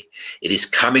memory, it is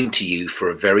coming to you for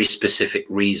a very specific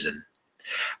reason.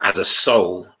 As a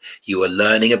soul, you are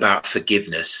learning about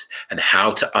forgiveness and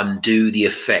how to undo the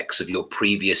effects of your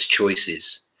previous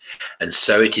choices. And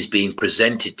so it is being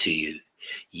presented to you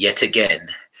yet again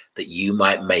that you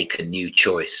might make a new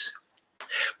choice.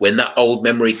 When that old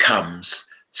memory comes,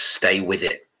 stay with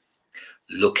it.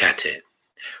 Look at it.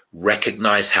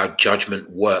 Recognize how judgment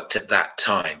worked at that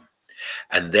time.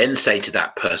 And then say to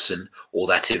that person or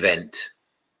that event,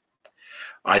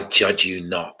 I judge you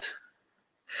not.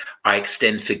 I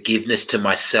extend forgiveness to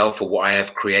myself for what I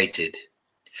have created.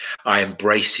 I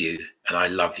embrace you and I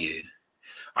love you.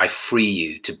 I free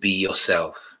you to be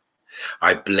yourself.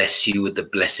 I bless you with the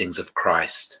blessings of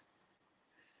Christ.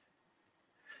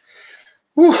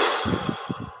 Whew.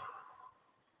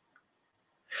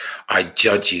 I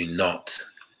judge you not.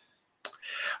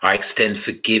 I extend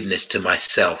forgiveness to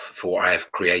myself for what I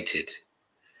have created.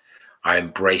 I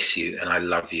embrace you and I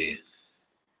love you.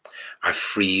 I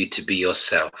free you to be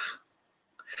yourself.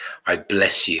 I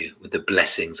bless you with the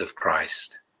blessings of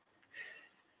Christ.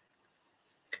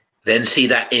 Then see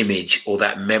that image or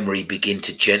that memory begin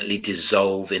to gently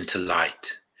dissolve into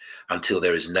light until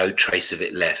there is no trace of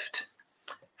it left,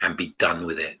 and be done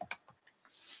with it.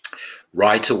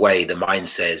 Right away, the mind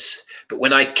says, but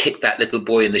when I kicked that little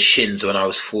boy in the shins when I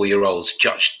was 4 years old,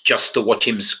 just to watch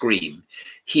him scream,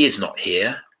 he is not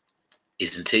here,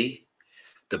 isn't he?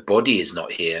 The body is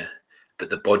not here, but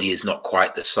the body is not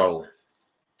quite the soul.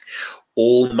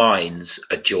 All minds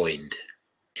are joined.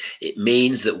 It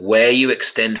means that where you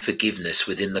extend forgiveness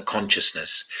within the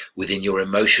consciousness, within your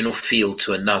emotional field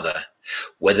to another,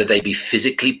 whether they be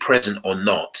physically present or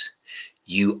not,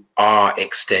 you are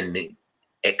extending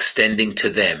to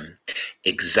them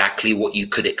exactly what you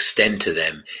could extend to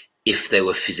them if they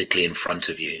were physically in front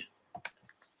of you.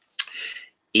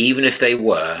 Even if they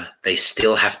were, they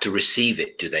still have to receive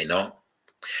it, do they not?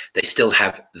 They still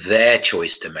have their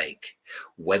choice to make,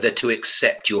 whether to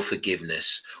accept your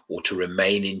forgiveness or to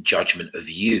remain in judgment of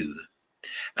you.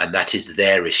 And that is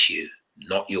their issue,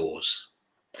 not yours.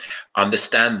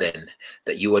 Understand then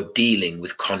that you are dealing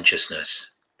with consciousness.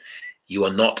 You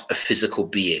are not a physical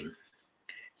being.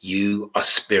 You are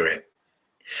spirit,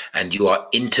 and you are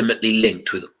intimately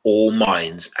linked with all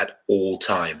minds at all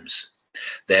times.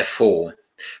 Therefore,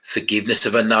 forgiveness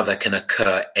of another can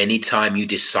occur anytime you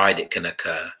decide it can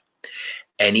occur.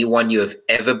 Anyone you have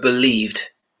ever believed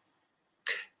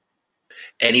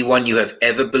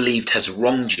has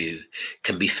wronged you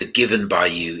can be forgiven by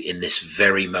you in this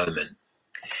very moment.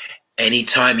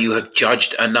 Anytime you have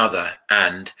judged another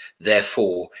and,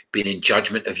 therefore, been in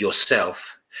judgment of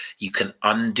yourself, you can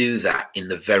undo that in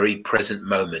the very present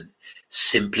moment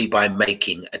simply by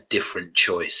making a different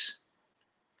choice.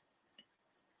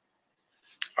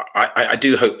 I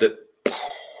do hope that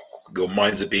your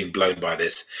minds are being blown by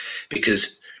this,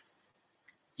 because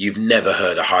you've never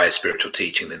heard a higher spiritual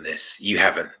teaching than this. You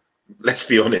haven't. Let's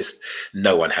be honest.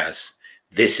 No one has.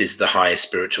 This is the highest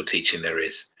spiritual teaching there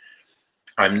is.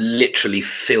 I'm literally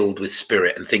filled with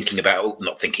spirit and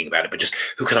not thinking about it, but just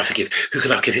who can I forgive? Who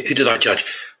can I forgive? Who did I judge?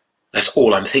 That's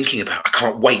all I'm thinking about. I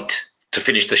can't wait to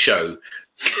finish the show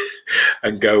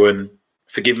and go and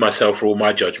forgive myself for all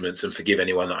my judgments and forgive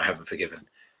anyone that I haven't forgiven.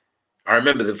 I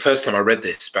remember the first time I read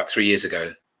this about 2 years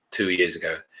ago.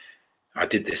 I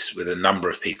did this with a number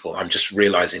of people. I'm just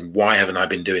realizing, why haven't I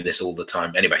been doing this all the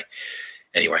time? Anyway,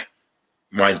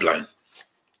 mind blown.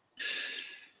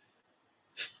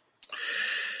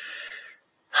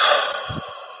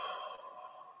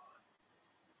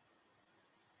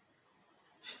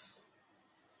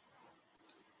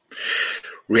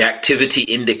 Reactivity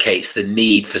indicates the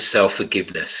need for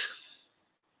self-forgiveness.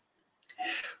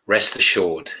 Rest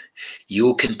assured, you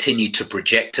will continue to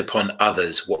project upon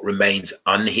others what remains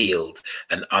unhealed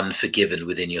and unforgiven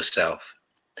within yourself.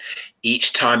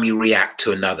 Each time you react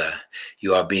to another,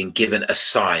 you are being given a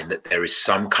sign that there is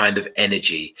some kind of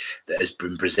energy that has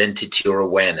been presented to your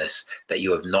awareness that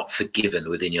you have not forgiven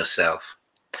within yourself.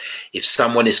 If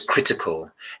someone is critical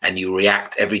and you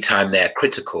react every time they are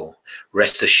critical,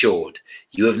 rest assured,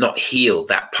 you have not healed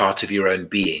that part of your own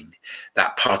being,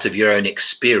 that part of your own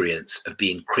experience of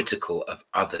being critical of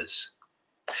others.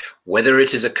 Whether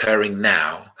it is occurring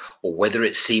now or whether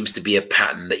it seems to be a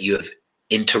pattern that you have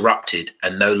interrupted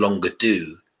and no longer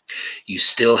do, you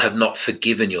still have not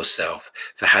forgiven yourself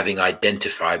for having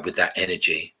identified with that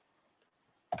energy.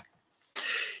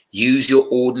 Use your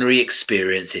ordinary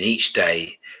experience in each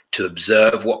day to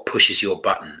observe what pushes your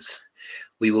buttons.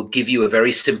 We will give you a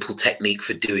very simple technique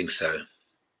for doing so.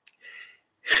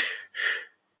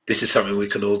 This is something we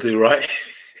can all do, right?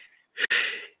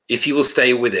 If you will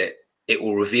stay with it, it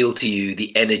will reveal to you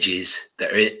the energies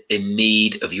that are in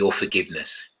need of your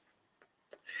forgiveness.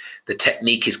 The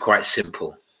technique is quite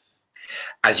simple.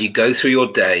 As you go through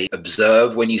your day,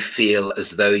 observe when you feel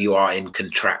as though you are in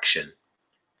contraction.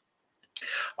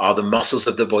 Are the muscles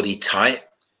of the body tight?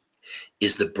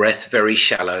 Is the breath very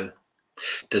shallow?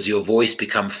 Does your voice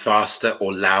become faster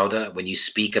or louder when you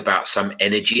speak about some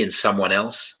energy in someone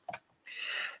else?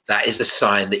 That is a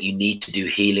sign that you need to do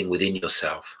healing within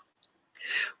yourself.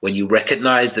 When you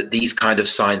recognize that these kind of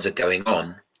signs are going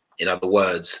on, in other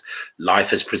words,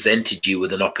 life has presented you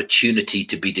with an opportunity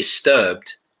to be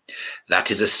disturbed,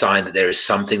 that is a sign that there is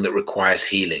something that requires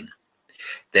healing.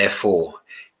 Therefore,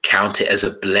 count it as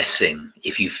a blessing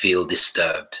if you feel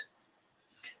disturbed.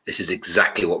 This is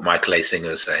exactly what Michael A.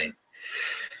 Singer is saying.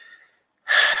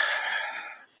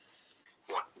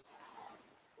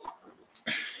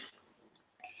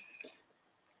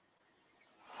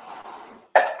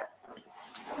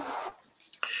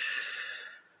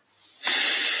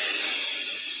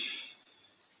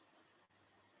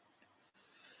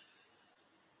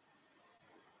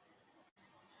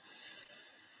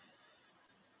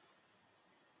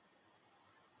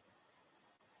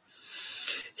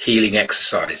 Healing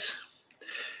exercise.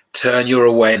 Turn your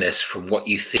awareness from what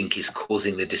you think is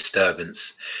causing the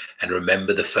disturbance and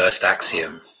remember the first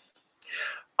axiom.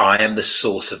 I am the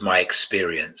source of my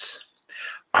experience.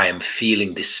 I am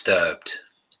feeling disturbed.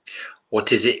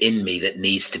 What is it in me that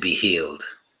needs to be healed?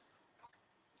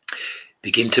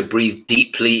 Begin to breathe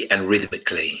deeply and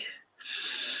rhythmically.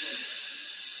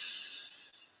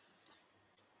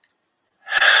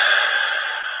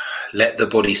 Let the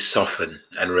body soften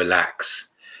and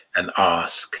relax and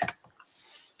ask,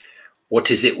 what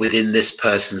is it within this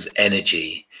person's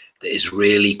energy that is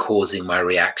really causing my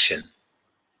reaction?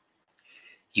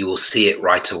 You will see it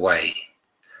right away.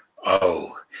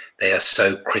 Oh, they are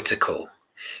so critical.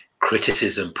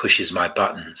 Criticism pushes my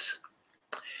buttons.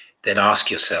 Then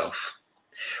ask yourself,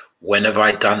 when have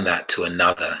I done that to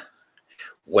another?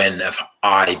 When have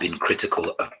I been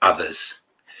critical of others?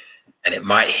 And it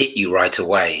might hit you right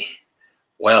away.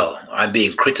 Well, I'm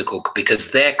being critical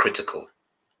because they're critical.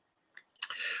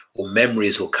 Or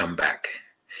memories will come back,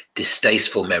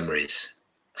 distasteful memories.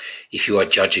 If you are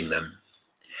judging them,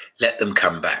 let them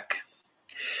come back.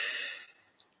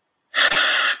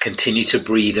 Continue to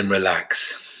breathe and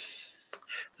relax.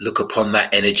 Look upon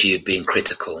that energy of being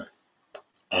critical.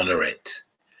 Honor it.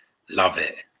 Love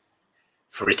it.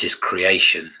 For it is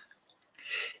creation.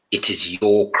 It is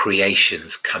your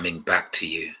creations coming back to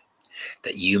you,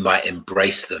 that you might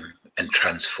embrace them and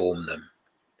transform them.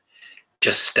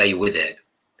 Just stay with it.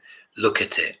 Look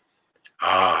at it.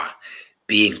 Ah,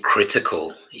 being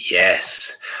critical.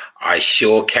 Yes, I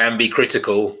sure can be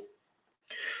critical.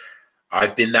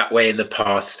 I've been that way in the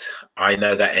past. I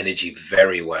know that energy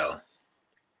very well.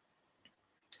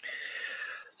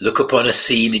 Look upon a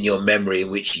scene in your memory in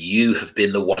which you have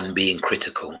been the one being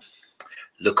critical.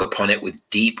 Look upon it with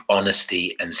deep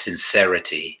honesty and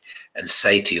sincerity and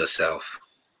say to yourself,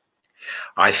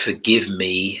 I forgive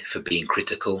me for being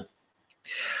critical.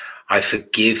 I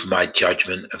forgive my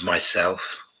judgment of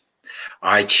myself.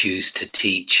 I choose to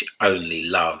teach only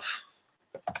love.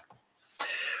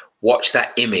 Watch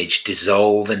that image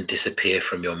dissolve and disappear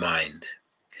from your mind.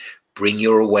 Bring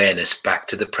your awareness back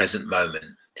to the present moment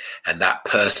and that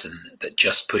person that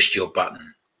just pushed your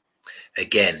button.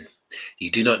 Again,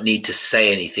 you do not need to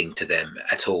say anything to them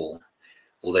at all,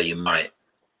 although you might.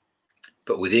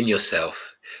 But within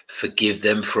yourself, forgive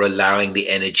them for allowing the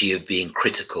energy of being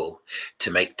critical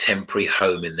to make temporary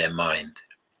home in their mind.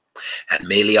 And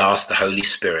merely ask the Holy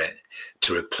Spirit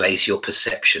to replace your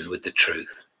perception with the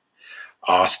truth.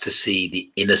 Ask to see the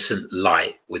innocent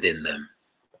light within them.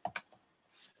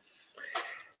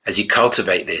 As you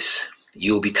cultivate this,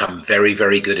 you'll become very,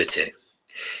 very good at it.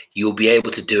 You'll be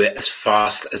able to do it as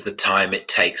fast as the time it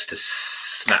takes to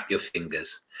snap your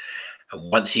fingers.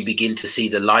 And once you begin to see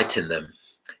the light in them,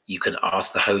 you can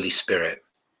ask the Holy Spirit,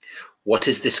 what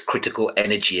is this critical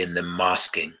energy in them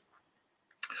masking?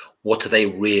 What are they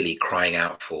really crying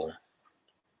out for?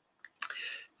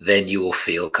 Then you will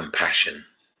feel compassion,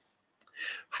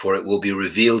 for it will be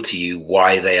revealed to you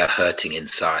why they are hurting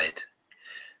inside.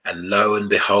 And lo and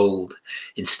behold,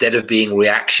 instead of being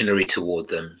reactionary toward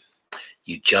them,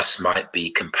 you just might be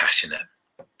compassionate.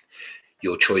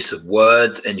 Your choice of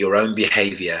words and your own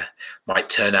behavior might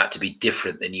turn out to be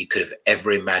different than you could have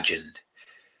ever imagined.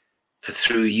 For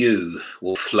through you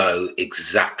will flow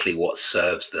exactly what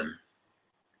serves them.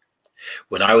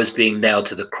 When I was being nailed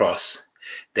to the cross,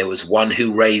 there was one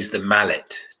who raised the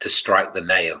mallet to strike the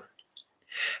nail.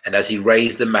 And as he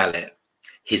raised the mallet,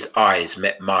 his eyes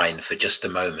met mine for just a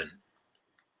moment.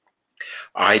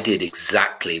 I did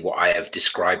exactly what I have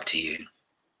described to you.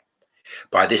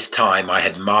 By this time, I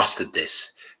had mastered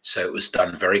this, so it was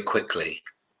done very quickly.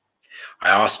 I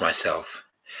asked myself,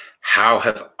 how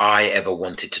have I ever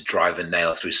wanted to drive a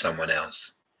nail through someone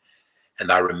else?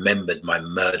 And I remembered my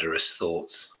murderous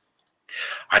thoughts.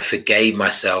 I forgave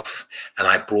myself and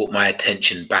I brought my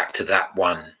attention back to that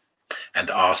one and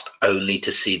asked only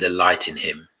to see the light in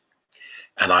him.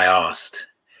 And I asked,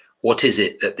 what is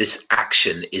it that this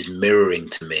action is mirroring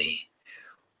to me?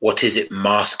 What is it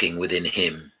masking within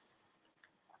him?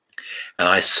 And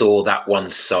I saw that one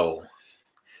soul.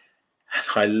 And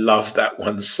I love that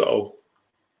one soul.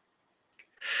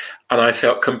 And I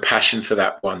felt compassion for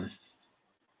that one.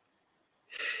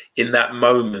 In that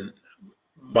moment,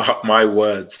 mark my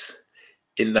words,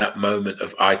 in that moment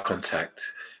of eye contact,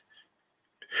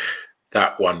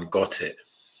 that one got it.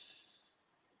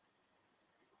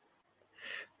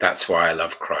 That's why I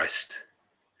love Christ.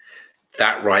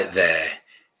 That right there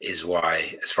is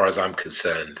why, as far as I'm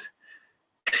concerned,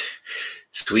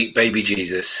 sweet baby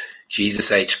Jesus,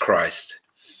 Jesus H. Christ,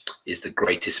 is the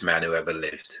greatest man who ever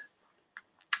lived.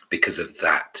 Because of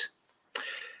that,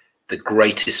 the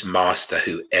greatest master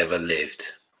who ever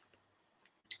lived.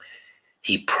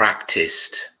 He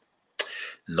practiced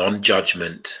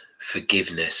non-judgment,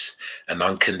 forgiveness, and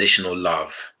unconditional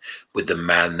love with the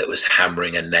man that was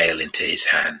hammering a nail into his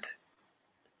hand.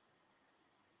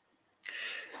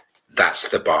 That's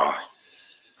the bar.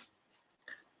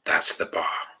 That's the bar.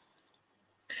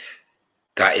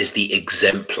 That is the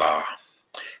exemplar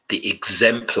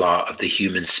of the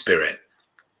human spirit,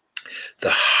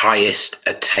 the highest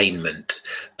attainment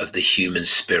of the human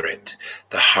spirit,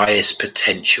 the highest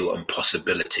potential and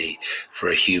possibility for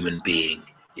a human being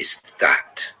is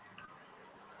that.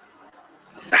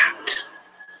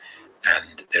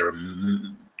 And there are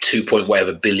 2 point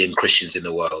whatever billion Christians in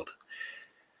the world.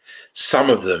 Some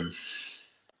of them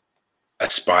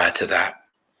aspire to that,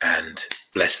 and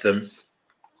bless them.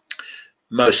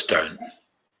 Most don't.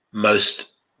 Most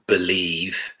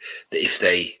believe that if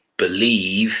they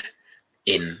believe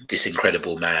in this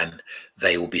incredible man,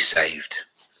 they will be saved.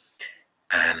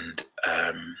 And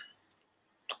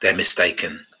they're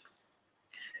mistaken.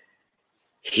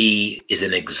 He is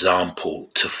an example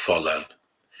to follow,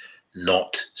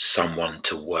 not someone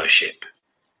to worship.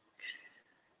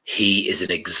 He is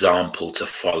an example to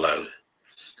follow,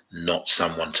 not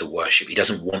someone to worship. He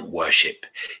doesn't want worship.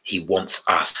 He wants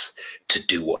us to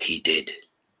do what he did.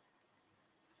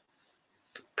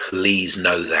 Please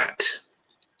know that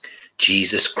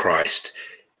Jesus Christ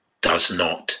does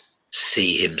not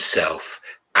see himself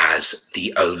as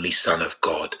the only Son of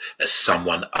God, as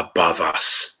someone above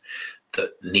us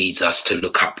that needs us to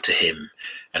look up to him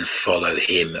and follow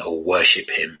him or worship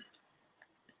him.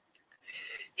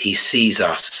 He sees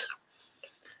us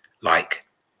like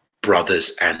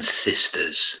brothers and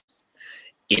sisters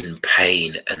in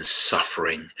pain and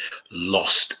suffering,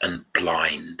 lost and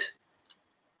blind,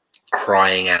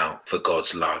 crying out for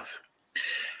God's love.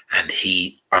 And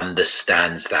he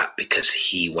understands that because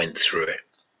he went through it.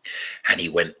 And he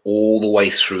went all the way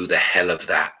through the hell of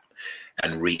that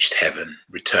and reached heaven,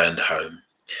 returned home.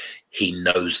 He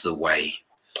knows the way.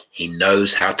 He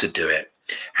knows how to do it.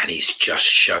 And he's just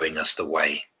showing us the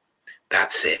way.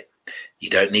 That's it. You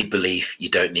don't need belief. You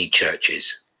don't need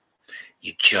churches.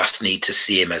 You just need to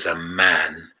see him as a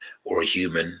man or a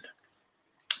human.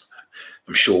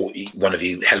 I'm sure one of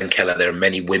you, Helen Keller, there are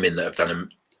many women that have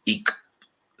done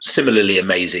similarly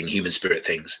amazing human spirit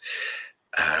things.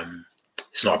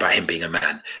 It's not about him being a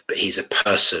man, but he's a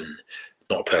person,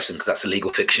 not a person because that's a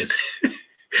legal fiction.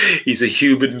 He's a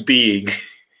human being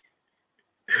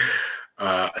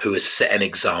who has set an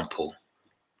example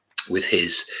with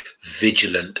his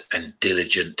vigilant and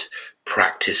diligent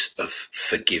practice of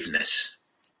forgiveness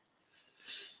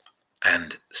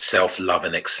and self-love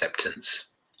and acceptance.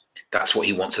 That's what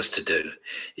he wants us to do,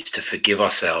 is to forgive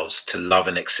ourselves, to love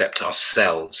and accept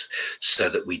ourselves so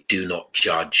that we do not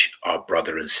judge our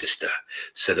brother and sister,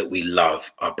 so that we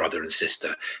love our brother and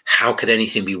sister. How could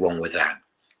anything be wrong with that?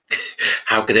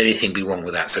 How could anything be wrong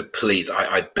with that? So please,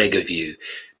 I beg of you,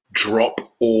 drop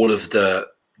all of the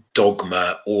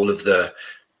dogma, all of the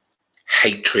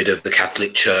hatred of the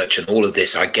Catholic Church and all of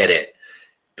this. I get it.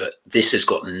 But this has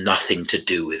got nothing to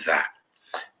do with that.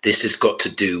 This has got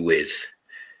to do with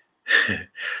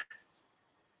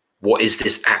what is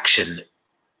this action?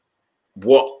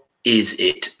 What is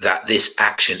it that this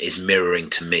action is mirroring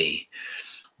to me?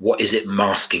 What is it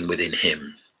masking within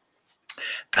him?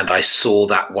 And I saw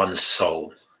that one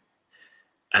soul,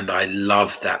 and I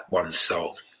loved that one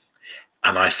soul,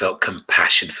 and I felt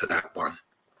compassion for that one.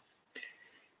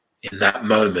 In that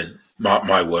moment, mark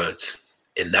my words,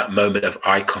 in that moment of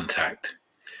eye contact,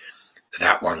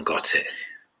 that one got it.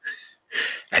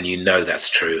 And you know that's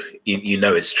true. You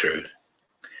know it's true.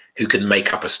 Who can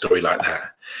make up a story like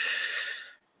that?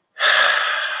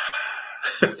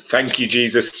 Thank you,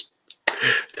 Jesus.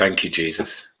 Thank you,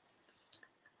 Jesus.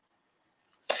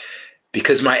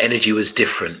 Because my energy was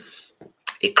different,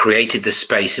 it created the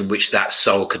space in which that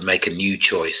soul could make a new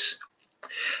choice.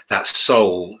 That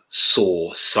soul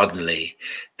saw suddenly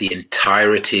the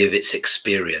entirety of its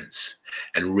experience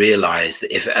and realized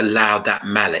that if it allowed that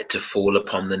mallet to fall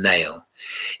upon the nail,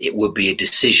 it would be a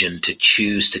decision to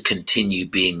choose to continue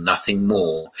being nothing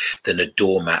more than a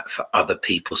doormat for other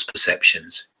people's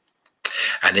perceptions.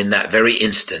 And in that very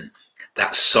instant,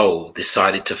 that soul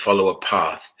decided to follow a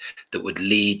path that would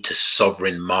lead to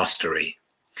sovereign mastery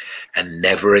and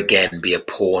never again be a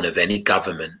pawn of any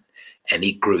government,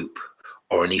 any group,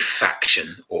 or any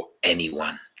faction or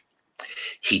anyone.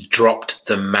 He dropped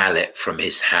the mallet from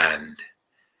his hand.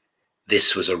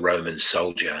 This was a Roman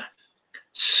soldier,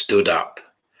 stood up,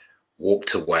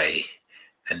 walked away,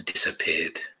 and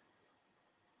disappeared.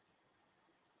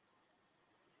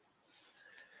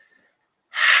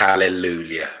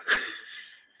 Hallelujah.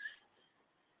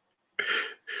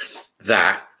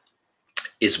 That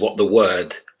is what the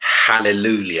word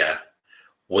hallelujah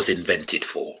was invented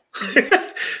for.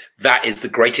 That is the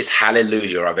greatest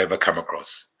hallelujah I've ever come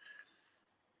across.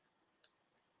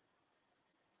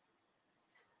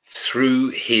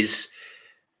 Through his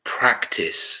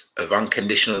practice of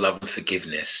unconditional love and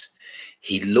forgiveness,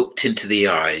 he looked into the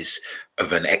eyes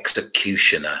of an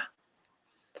executioner,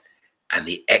 and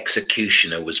the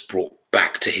executioner was brought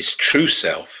back to his true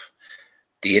self,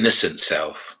 the innocent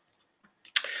self,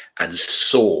 and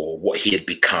saw what he had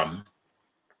become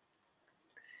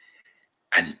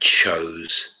and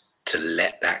chose to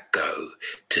let that go,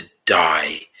 to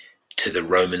die to the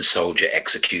Roman soldier,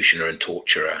 executioner and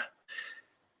torturer,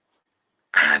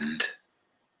 and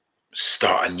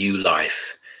start a new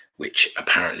life, which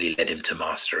apparently led him to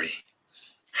mastery.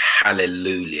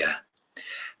 Hallelujah.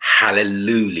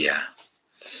 Hallelujah.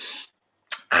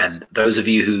 And those of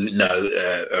you who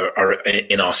know are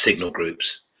in our signal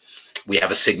groups, we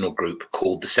have a signal group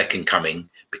called the Second Coming,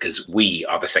 because we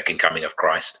are the second coming of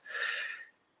Christ,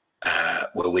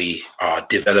 where we are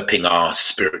developing our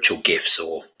spiritual gifts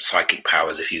or psychic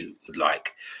powers, if you would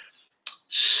like,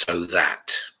 so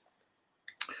that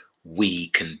we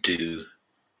can do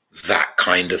that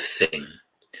kind of thing,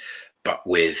 but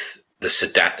with the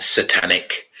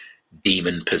satanic,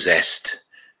 demon-possessed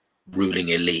ruling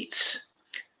elites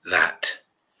that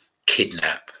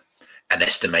kidnap an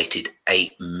estimated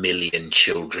 8 million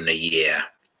children a year,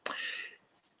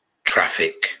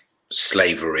 traffic,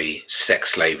 slavery,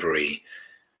 sex slavery,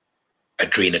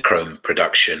 adrenochrome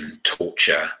production,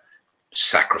 torture,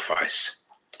 sacrifice.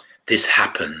 This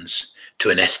happens to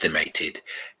an estimated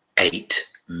 8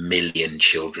 million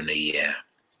children a year.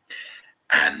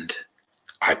 And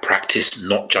I practice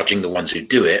not judging the ones who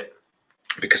do it,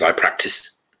 because I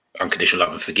practice unconditional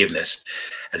love and forgiveness.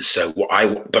 And so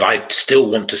but I still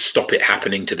want to stop it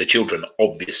happening to the children,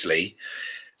 obviously.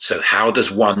 So how does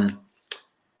one,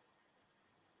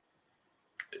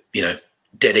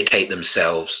 dedicate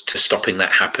themselves to stopping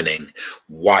that happening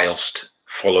whilst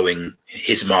following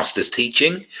his master's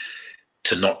teaching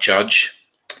to not judge,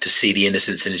 to see the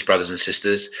innocence in his brothers and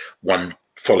sisters? One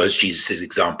follows Jesus's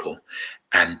example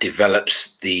and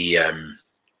develops the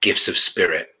gifts of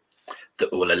spirit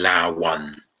that will allow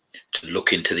one to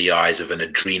look into the eyes of an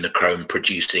adrenochrome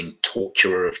producing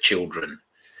torturer of children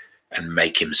and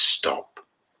make him stop.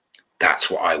 That's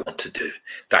what I want to do.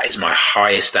 That is my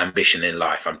highest ambition in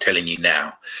life, I'm telling you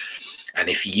now. And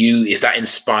if that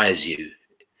inspires you,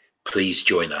 please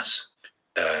join us.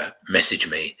 Message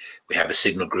me. We have a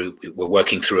signal group. We're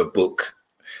working through a book,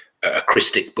 a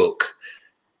Christic book,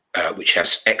 which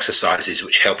has exercises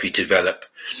which help you develop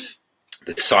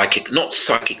the not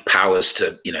psychic powers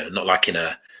to, not like in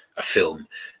a film,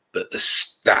 but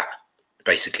that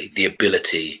basically the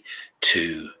ability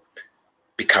to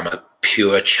become a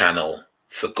pure channel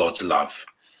for God's love,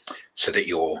 so that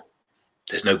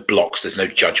there's no blocks, there's no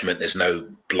judgment, there's no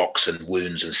blocks and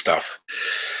wounds and stuff.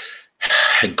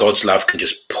 And God's love can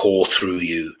just pour through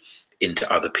you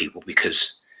into other people,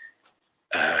 because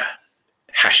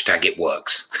 #it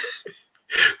works.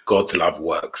 God's love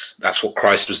works. That's what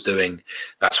Christ was doing.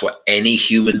 That's what any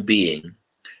human being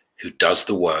who does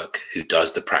the work, who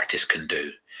does the practice can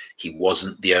do. He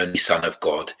wasn't the only son of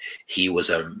God. He was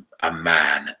a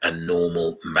man, a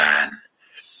normal man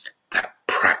that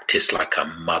practiced like a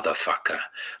motherfucker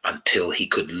until he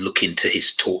could look into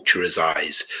his torturer's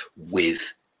eyes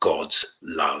with God's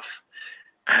love.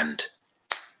 And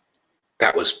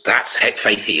that's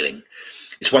faith healing.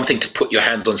 It's one thing to put your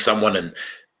hands on someone and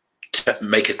to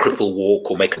make a cripple walk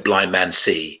or make a blind man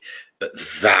see, but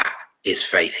that is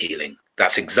faith healing.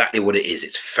 That's exactly what it is.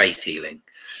 It's faith healing,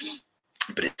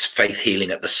 but it's faith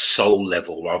healing at the soul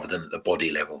level rather than at the body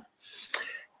level.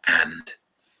 And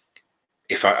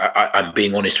if I'm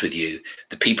being honest with you,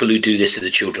 the people who do this to the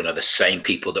children are the same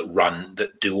people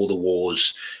that do all the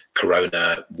wars,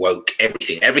 corona, woke,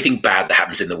 everything bad that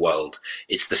happens in the world.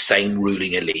 It's the same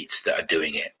ruling elites that are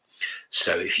doing it.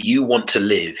 So if you want to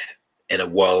live in a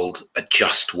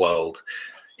just world,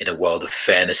 in a world of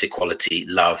fairness, equality,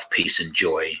 love, peace, and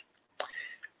joy,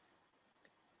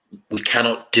 we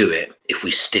cannot do it if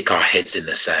we stick our heads in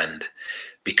the sand,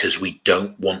 because we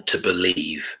don't want to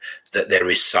believe that there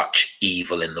is such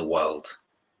evil in the world.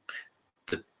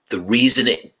 The reason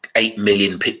 8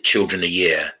 million children a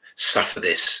year suffer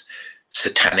this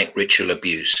satanic ritual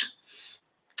abuse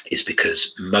is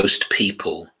because most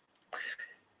people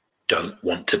don't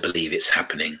want to believe it's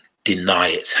happening, deny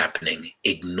it's happening,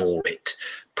 ignore it,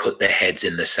 put their heads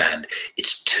in the sand.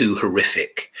 It's too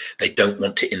horrific. They don't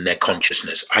want it in their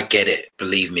consciousness. I get it.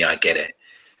 Believe me, I get it.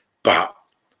 But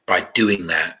by doing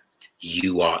that,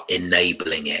 you are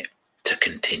enabling it to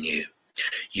continue.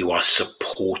 You are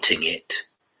supporting it.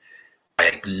 By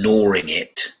ignoring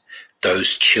it,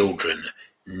 those children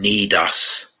need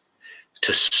us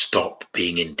to stop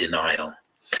being in denial.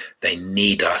 They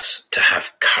need us to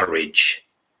have courage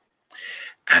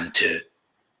and to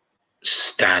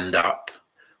stand up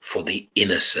for the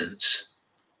innocents,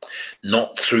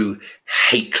 not through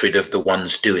hatred of the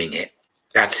ones doing it.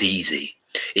 That's easy.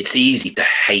 It's easy to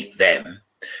hate them.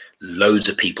 Loads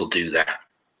of people do that.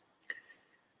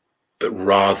 But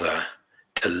rather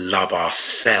to love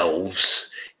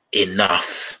ourselves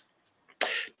enough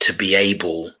to be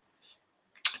able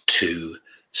to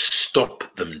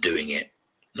stop them doing it,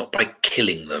 not by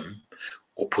killing them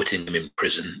or putting them in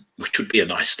prison, which would be a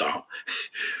nice start,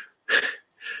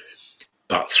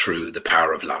 but through the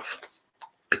power of love.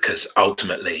 Because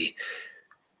ultimately,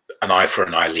 an eye for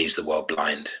an eye leaves the world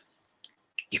blind.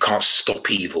 You can't stop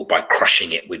evil by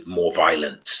crushing it with more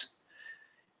violence.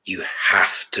 You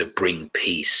have to bring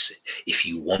peace. If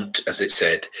you want, as it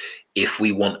said, if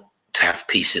we want to have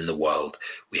peace in the world,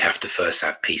 we have to first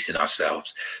have peace in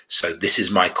ourselves. So this is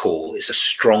my call. It's a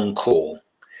strong call.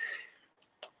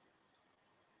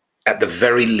 At the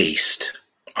very least,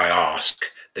 I ask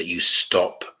that you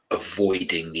stop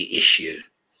avoiding the issue.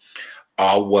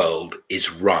 Our world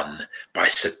is run by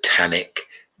satanic,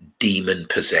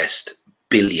 demon-possessed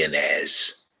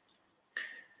billionaires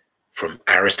from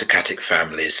aristocratic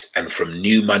families and from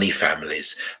new money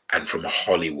families and from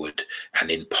Hollywood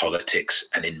and in politics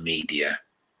and in media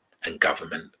and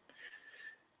government,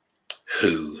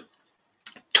 who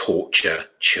torture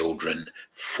children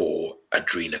for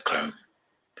adrenochrome,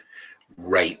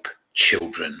 rape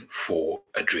children for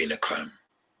adrenochrome.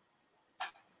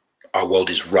 Our world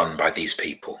is run by these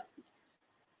people.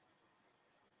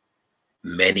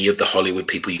 Many of the Hollywood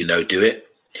people you know do it.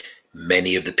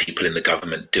 Many of the people in the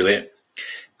government do it.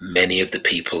 Many of the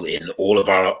people in all of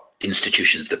our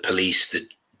institutions, the police, the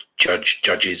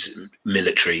judges,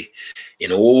 military,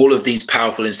 in all of these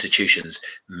powerful institutions,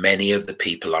 many of the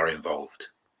people are involved.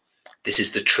 This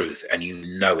is the truth, and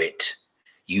you know it.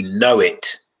 You know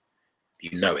it.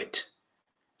 You know it.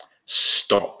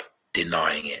 Stop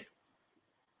denying it.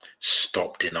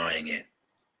 Stop denying it.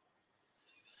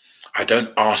 I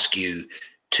don't ask you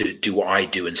to do what I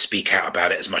do and speak out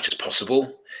about it as much as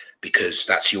possible, because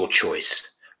that's your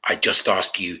choice. I just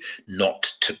ask you not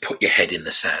to put your head in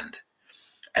the sand.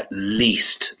 At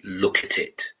least look at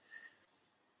it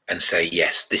and say,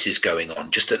 yes, this is going on.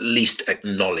 Just at least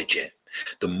acknowledge it.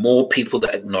 The more people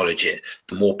that acknowledge it,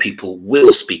 the more people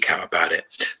will speak out about it.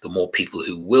 The more people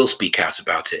who will speak out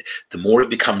about it, the more it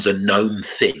becomes a known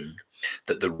thing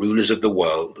that the rulers of the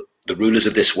world, the rulers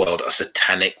of this world, are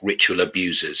satanic ritual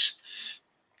abusers,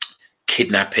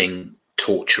 kidnapping,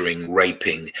 torturing,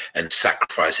 raping, and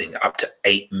sacrificing up to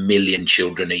 8 million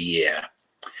children a year.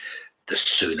 The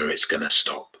sooner it's going to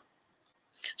stop.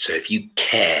 So if you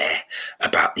care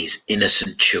about these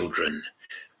innocent children,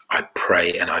 I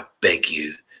pray and I beg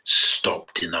you,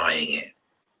 stop denying it.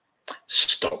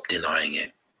 Stop denying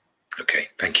it. Okay,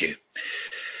 thank you.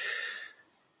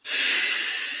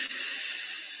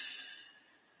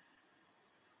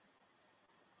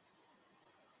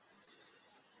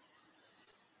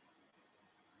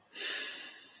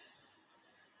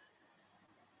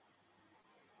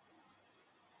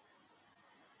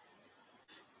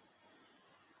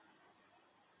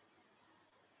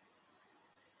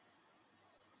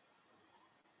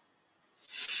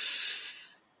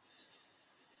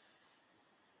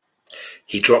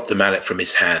 He dropped the mallet from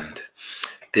his hand.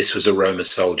 This was a Roman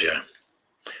soldier.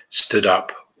 Stood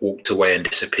up, walked away and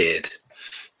disappeared.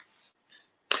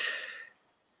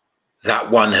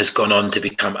 That one has gone on to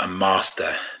become a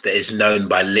master that is known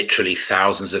by literally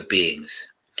thousands of beings.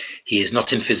 He is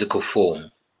not in physical form.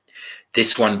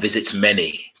 This one visits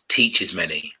many, teaches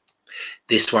many.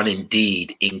 This one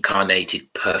indeed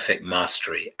incarnated perfect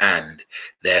mastery and,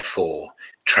 therefore,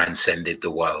 transcended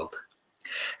the world.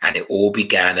 And it all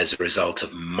began as a result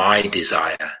of my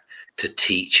desire to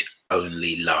teach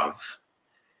only love.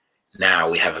 Now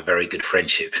we have a very good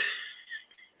friendship.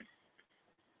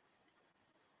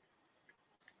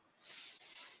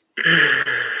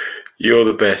 You're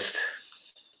the best.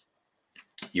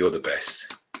 You're the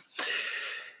best.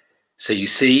 So you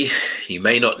see, you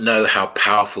may not know how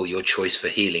powerful your choice for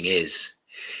healing is.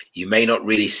 You may not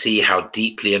really see how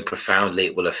deeply and profoundly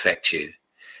it will affect you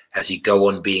as you go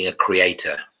on being a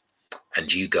creator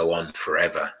and you go on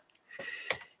forever.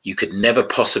 You could never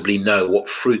possibly know what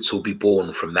fruits will be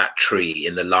born from that tree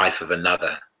in the life of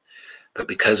another. But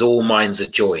because all minds are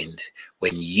joined,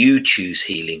 when you choose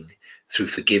healing through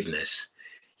forgiveness,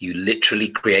 you literally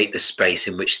create the space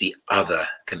in which the other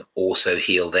can also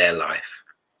heal their life.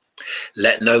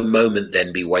 Let no moment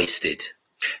then be wasted.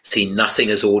 See nothing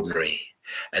as ordinary,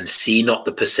 and see not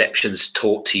the perceptions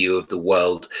taught to you of the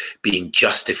world being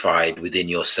justified within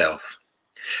yourself.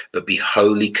 but be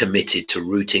wholly committed to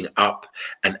rooting up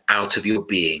and out of your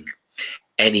being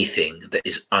anything that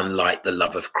is unlike the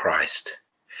love of Christ.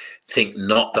 Think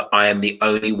not that I am the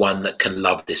only one that can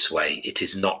love this way. It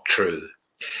is not true.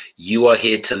 You are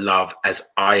here to love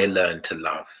as I learned to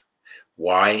love.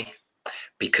 Why?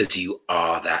 Because you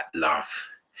are that love.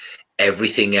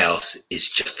 Everything else is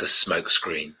just a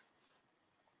smokescreen.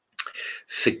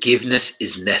 Forgiveness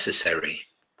is necessary.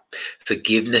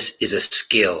 Forgiveness is a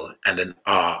skill and an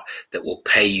art that will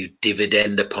pay you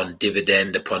dividend upon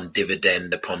dividend upon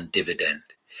dividend upon dividend.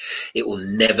 It will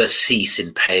never cease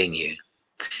in paying you.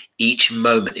 Each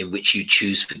moment in which you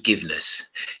choose forgiveness,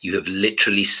 you have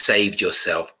literally saved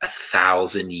yourself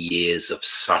 1,000 years of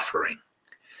suffering.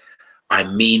 I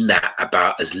mean that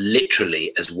about as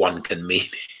literally as one can mean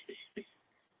it.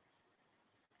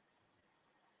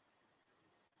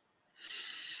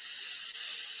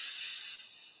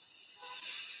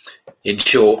 In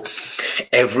short,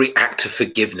 every act of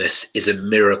forgiveness is a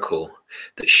miracle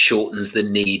that shortens the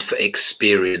need for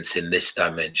experience in this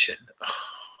dimension.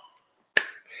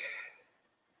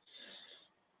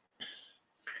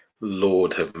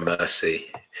 Lord have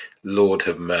mercy. Lord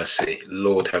have mercy.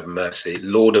 Lord have mercy.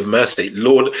 Lord have mercy.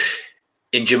 Lord,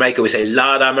 in Jamaica we say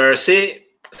Lord have mercy.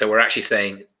 So we're actually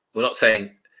saying, we're not saying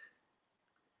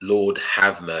Lord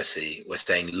have mercy. We're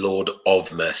saying Lord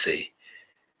of mercy.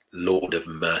 Lord of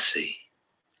mercy.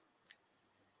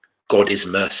 God is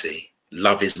mercy.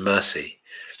 Love is mercy.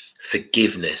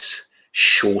 Forgiveness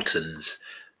shortens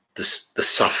the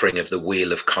suffering of the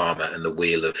wheel of karma and the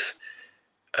wheel of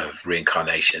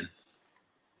reincarnation.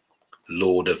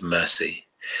 Lord of mercy.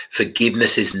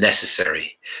 Forgiveness is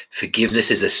necessary.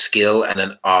 Forgiveness is a skill and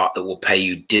an art that will pay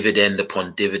you dividend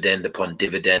upon dividend upon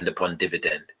dividend upon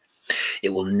dividend. It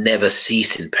will never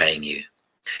cease in paying you.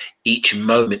 Each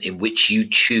moment in which you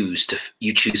choose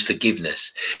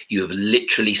forgiveness, you have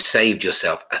literally saved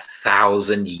yourself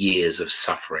 1,000 years of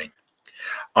suffering.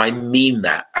 I mean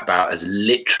that about as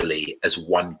literally as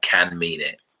one can mean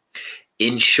it.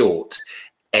 In short,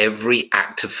 every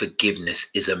act of forgiveness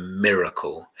is a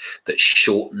miracle that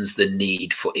shortens the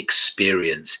need for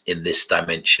experience in this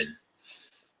dimension.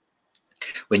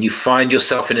 When you find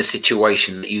yourself in a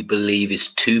situation that you believe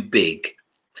is too big,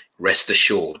 rest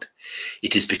assured,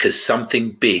 it is because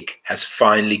something big has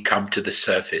finally come to the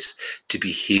surface to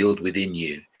be healed within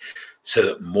you, so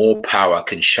that more power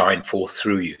can shine forth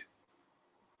through you.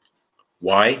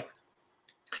 Why?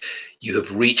 You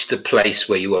have reached the place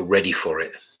where you are ready for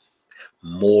it.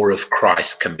 More of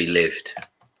Christ can be lived.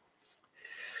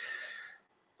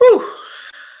 Whew.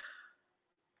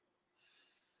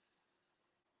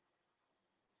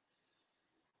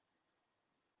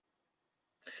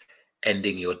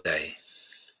 Ending your day.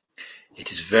 It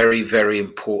is very, very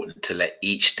important to let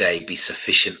each day be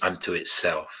sufficient unto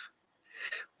itself.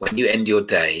 When you end your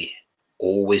day,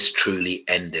 always truly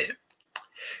end it.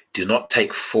 Do not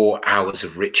take 4 hours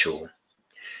of ritual.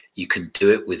 You can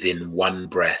do it within one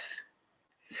breath.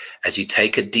 As you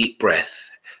take a deep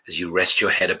breath, as you rest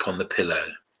your head upon the pillow,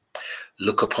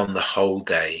 look upon the whole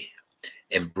day,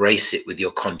 embrace it with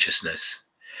your consciousness,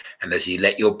 and as you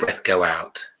let your breath go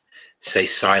out, say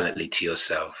silently to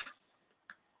yourself,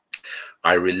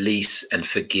 I release and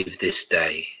forgive this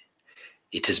day.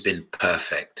 It has been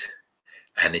perfect,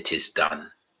 and it is done.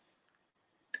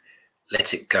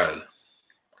 Let it go.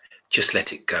 Just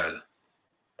let it go.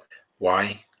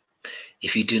 Why?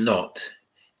 If you do not,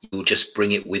 you will just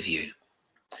bring it with you.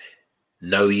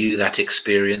 Know you that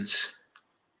experience?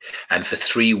 And for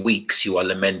 3 weeks you are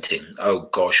lamenting, oh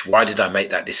gosh, why did I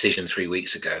make that decision 3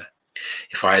 weeks ago?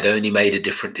 If I had only made a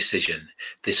different decision,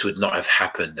 this would not have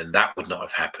happened and that would not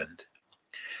have happened.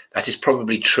 That is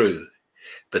probably true.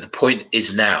 But the point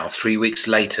is now, 3 weeks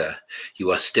later,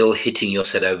 you are still hitting your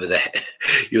head over the head.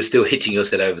 You're still hitting your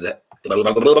head over the.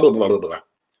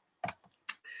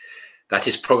 That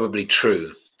is probably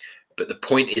true. But the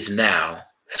point is now,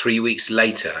 3 weeks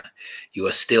later, you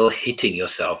are still hitting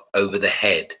yourself over the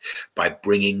head by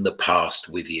bringing the past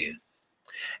with you.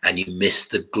 And you miss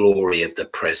the glory of the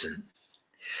present.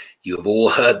 You have all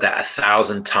heard that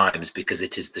 1,000 times because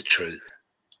it is the truth.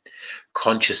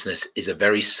 Consciousness is a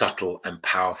very subtle and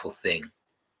powerful thing.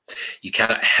 You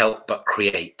cannot help but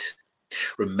create.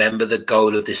 Remember, the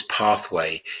goal of this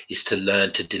pathway is to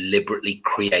learn to deliberately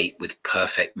create with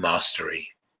perfect mastery.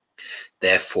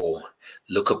 Therefore,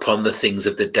 look upon the things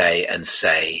of the day and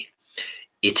say,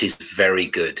 it is very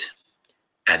good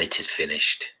and it is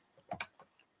finished.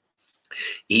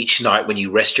 Each night when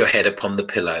you rest your head upon the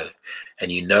pillow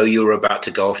and you know you're about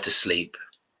to go off to sleep,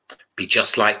 be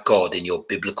just like God in your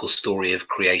biblical story of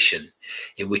creation,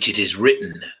 in which it is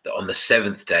written that on the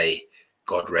 7th day,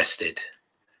 God rested.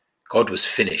 God was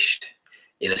finished,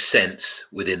 in a sense,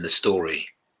 within the story.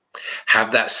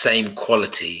 Have that same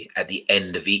quality at the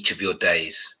end of each of your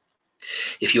days.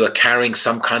 If you are carrying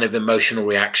some kind of emotional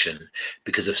reaction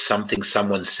because of something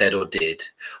someone said or did,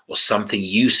 or something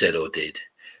you said or did,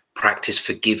 practice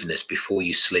forgiveness before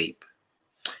you sleep.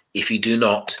 If you do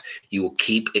not, you will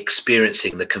keep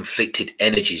experiencing the conflicted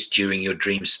energies during your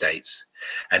dream states,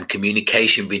 and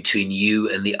communication between you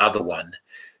and the other one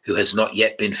who has not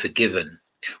yet been forgiven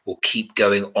will keep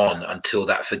going on until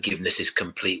that forgiveness is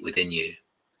complete within you.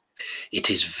 It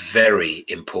is very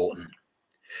important.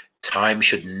 Time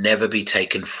should never be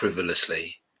taken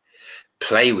frivolously.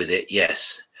 Play with it,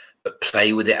 yes, but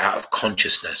play with it out of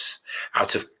consciousness,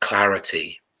 out of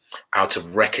clarity, out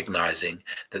of recognizing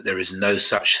that there is no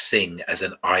such thing as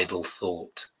an idle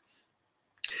thought.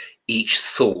 Each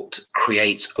thought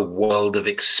creates a world of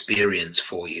experience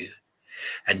for you,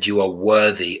 and you are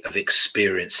worthy of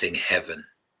experiencing heaven.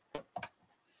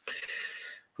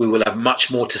 We will have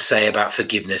much more to say about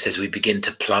forgiveness as we begin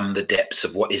to plumb the depths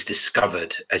of what is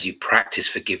discovered as you practice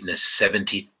forgiveness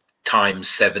 70 times,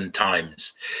 7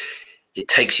 times. It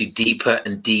takes you deeper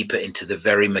and deeper into the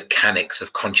very mechanics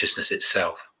of consciousness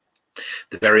itself,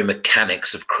 the very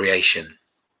mechanics of creation.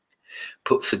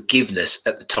 Put forgiveness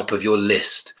at the top of your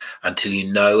list until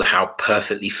you know how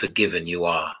perfectly forgiven you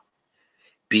are.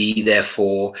 Be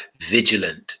therefore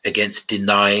vigilant against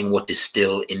denying what is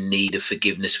still in need of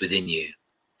forgiveness within you.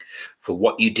 For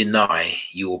what you deny,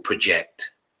 you will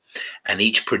project. And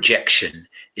each projection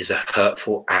is a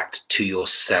hurtful act to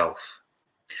yourself.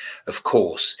 Of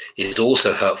course, it is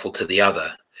also hurtful to the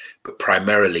other, but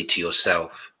primarily to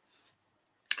yourself.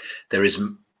 There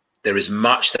is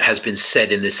much that has been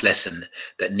said in this lesson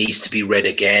that needs to be read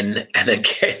again and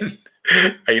again.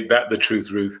 Ain't that the truth,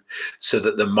 Ruth? So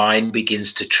that the mind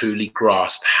begins to truly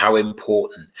grasp how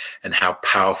important and how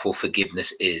powerful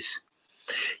forgiveness is.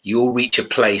 You'll reach a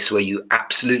place where you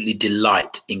absolutely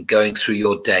delight in going through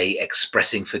your day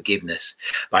expressing forgiveness,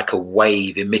 like a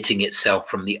wave emitting itself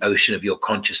from the ocean of your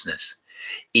consciousness.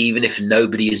 Even if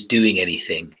nobody is doing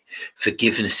anything,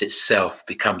 forgiveness itself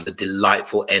becomes a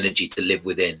delightful energy to live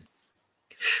within.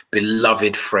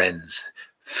 Beloved friends,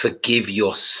 forgive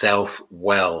yourself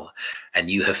well, and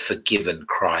you have forgiven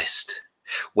Christ.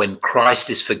 When Christ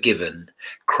is forgiven,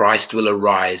 Christ will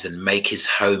arise and make his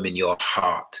home in your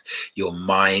heart, your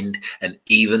mind, and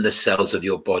even the cells of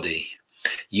your body.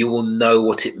 You will know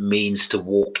what it means to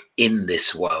walk in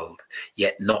this world,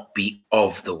 yet not be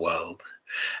of the world.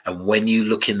 And when you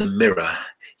look in the mirror,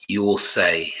 you will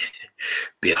say,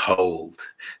 behold,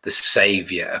 the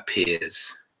Savior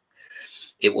appears.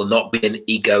 It will not be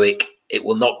egoic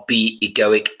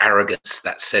arrogance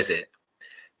that says it,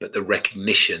 but the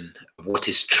recognition of what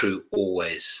is true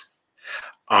always.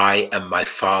 I am my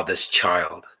Father's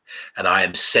child, and I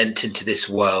am sent into this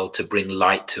world to bring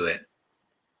light to it.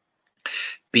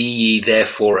 Be ye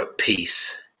therefore at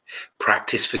peace.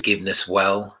 Practice forgiveness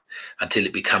well until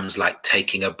it becomes like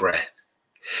taking a breath.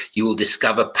 You will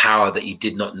discover power that you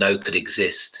did not know could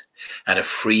exist, and a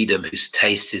freedom whose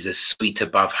taste is as sweet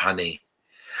above honey.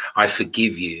 I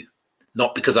forgive you,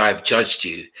 not because I have judged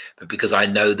you, but because I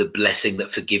know the blessing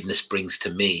that forgiveness brings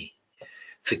to me.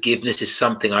 Forgiveness is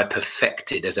something I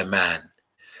perfected as a man.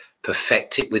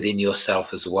 Perfect it within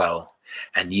yourself as well,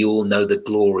 and you will know the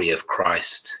glory of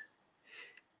Christ.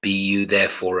 Be you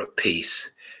therefore at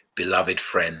peace, beloved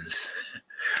friends.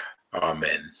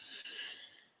 Amen.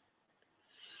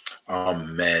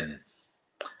 Amen.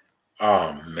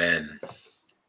 Amen.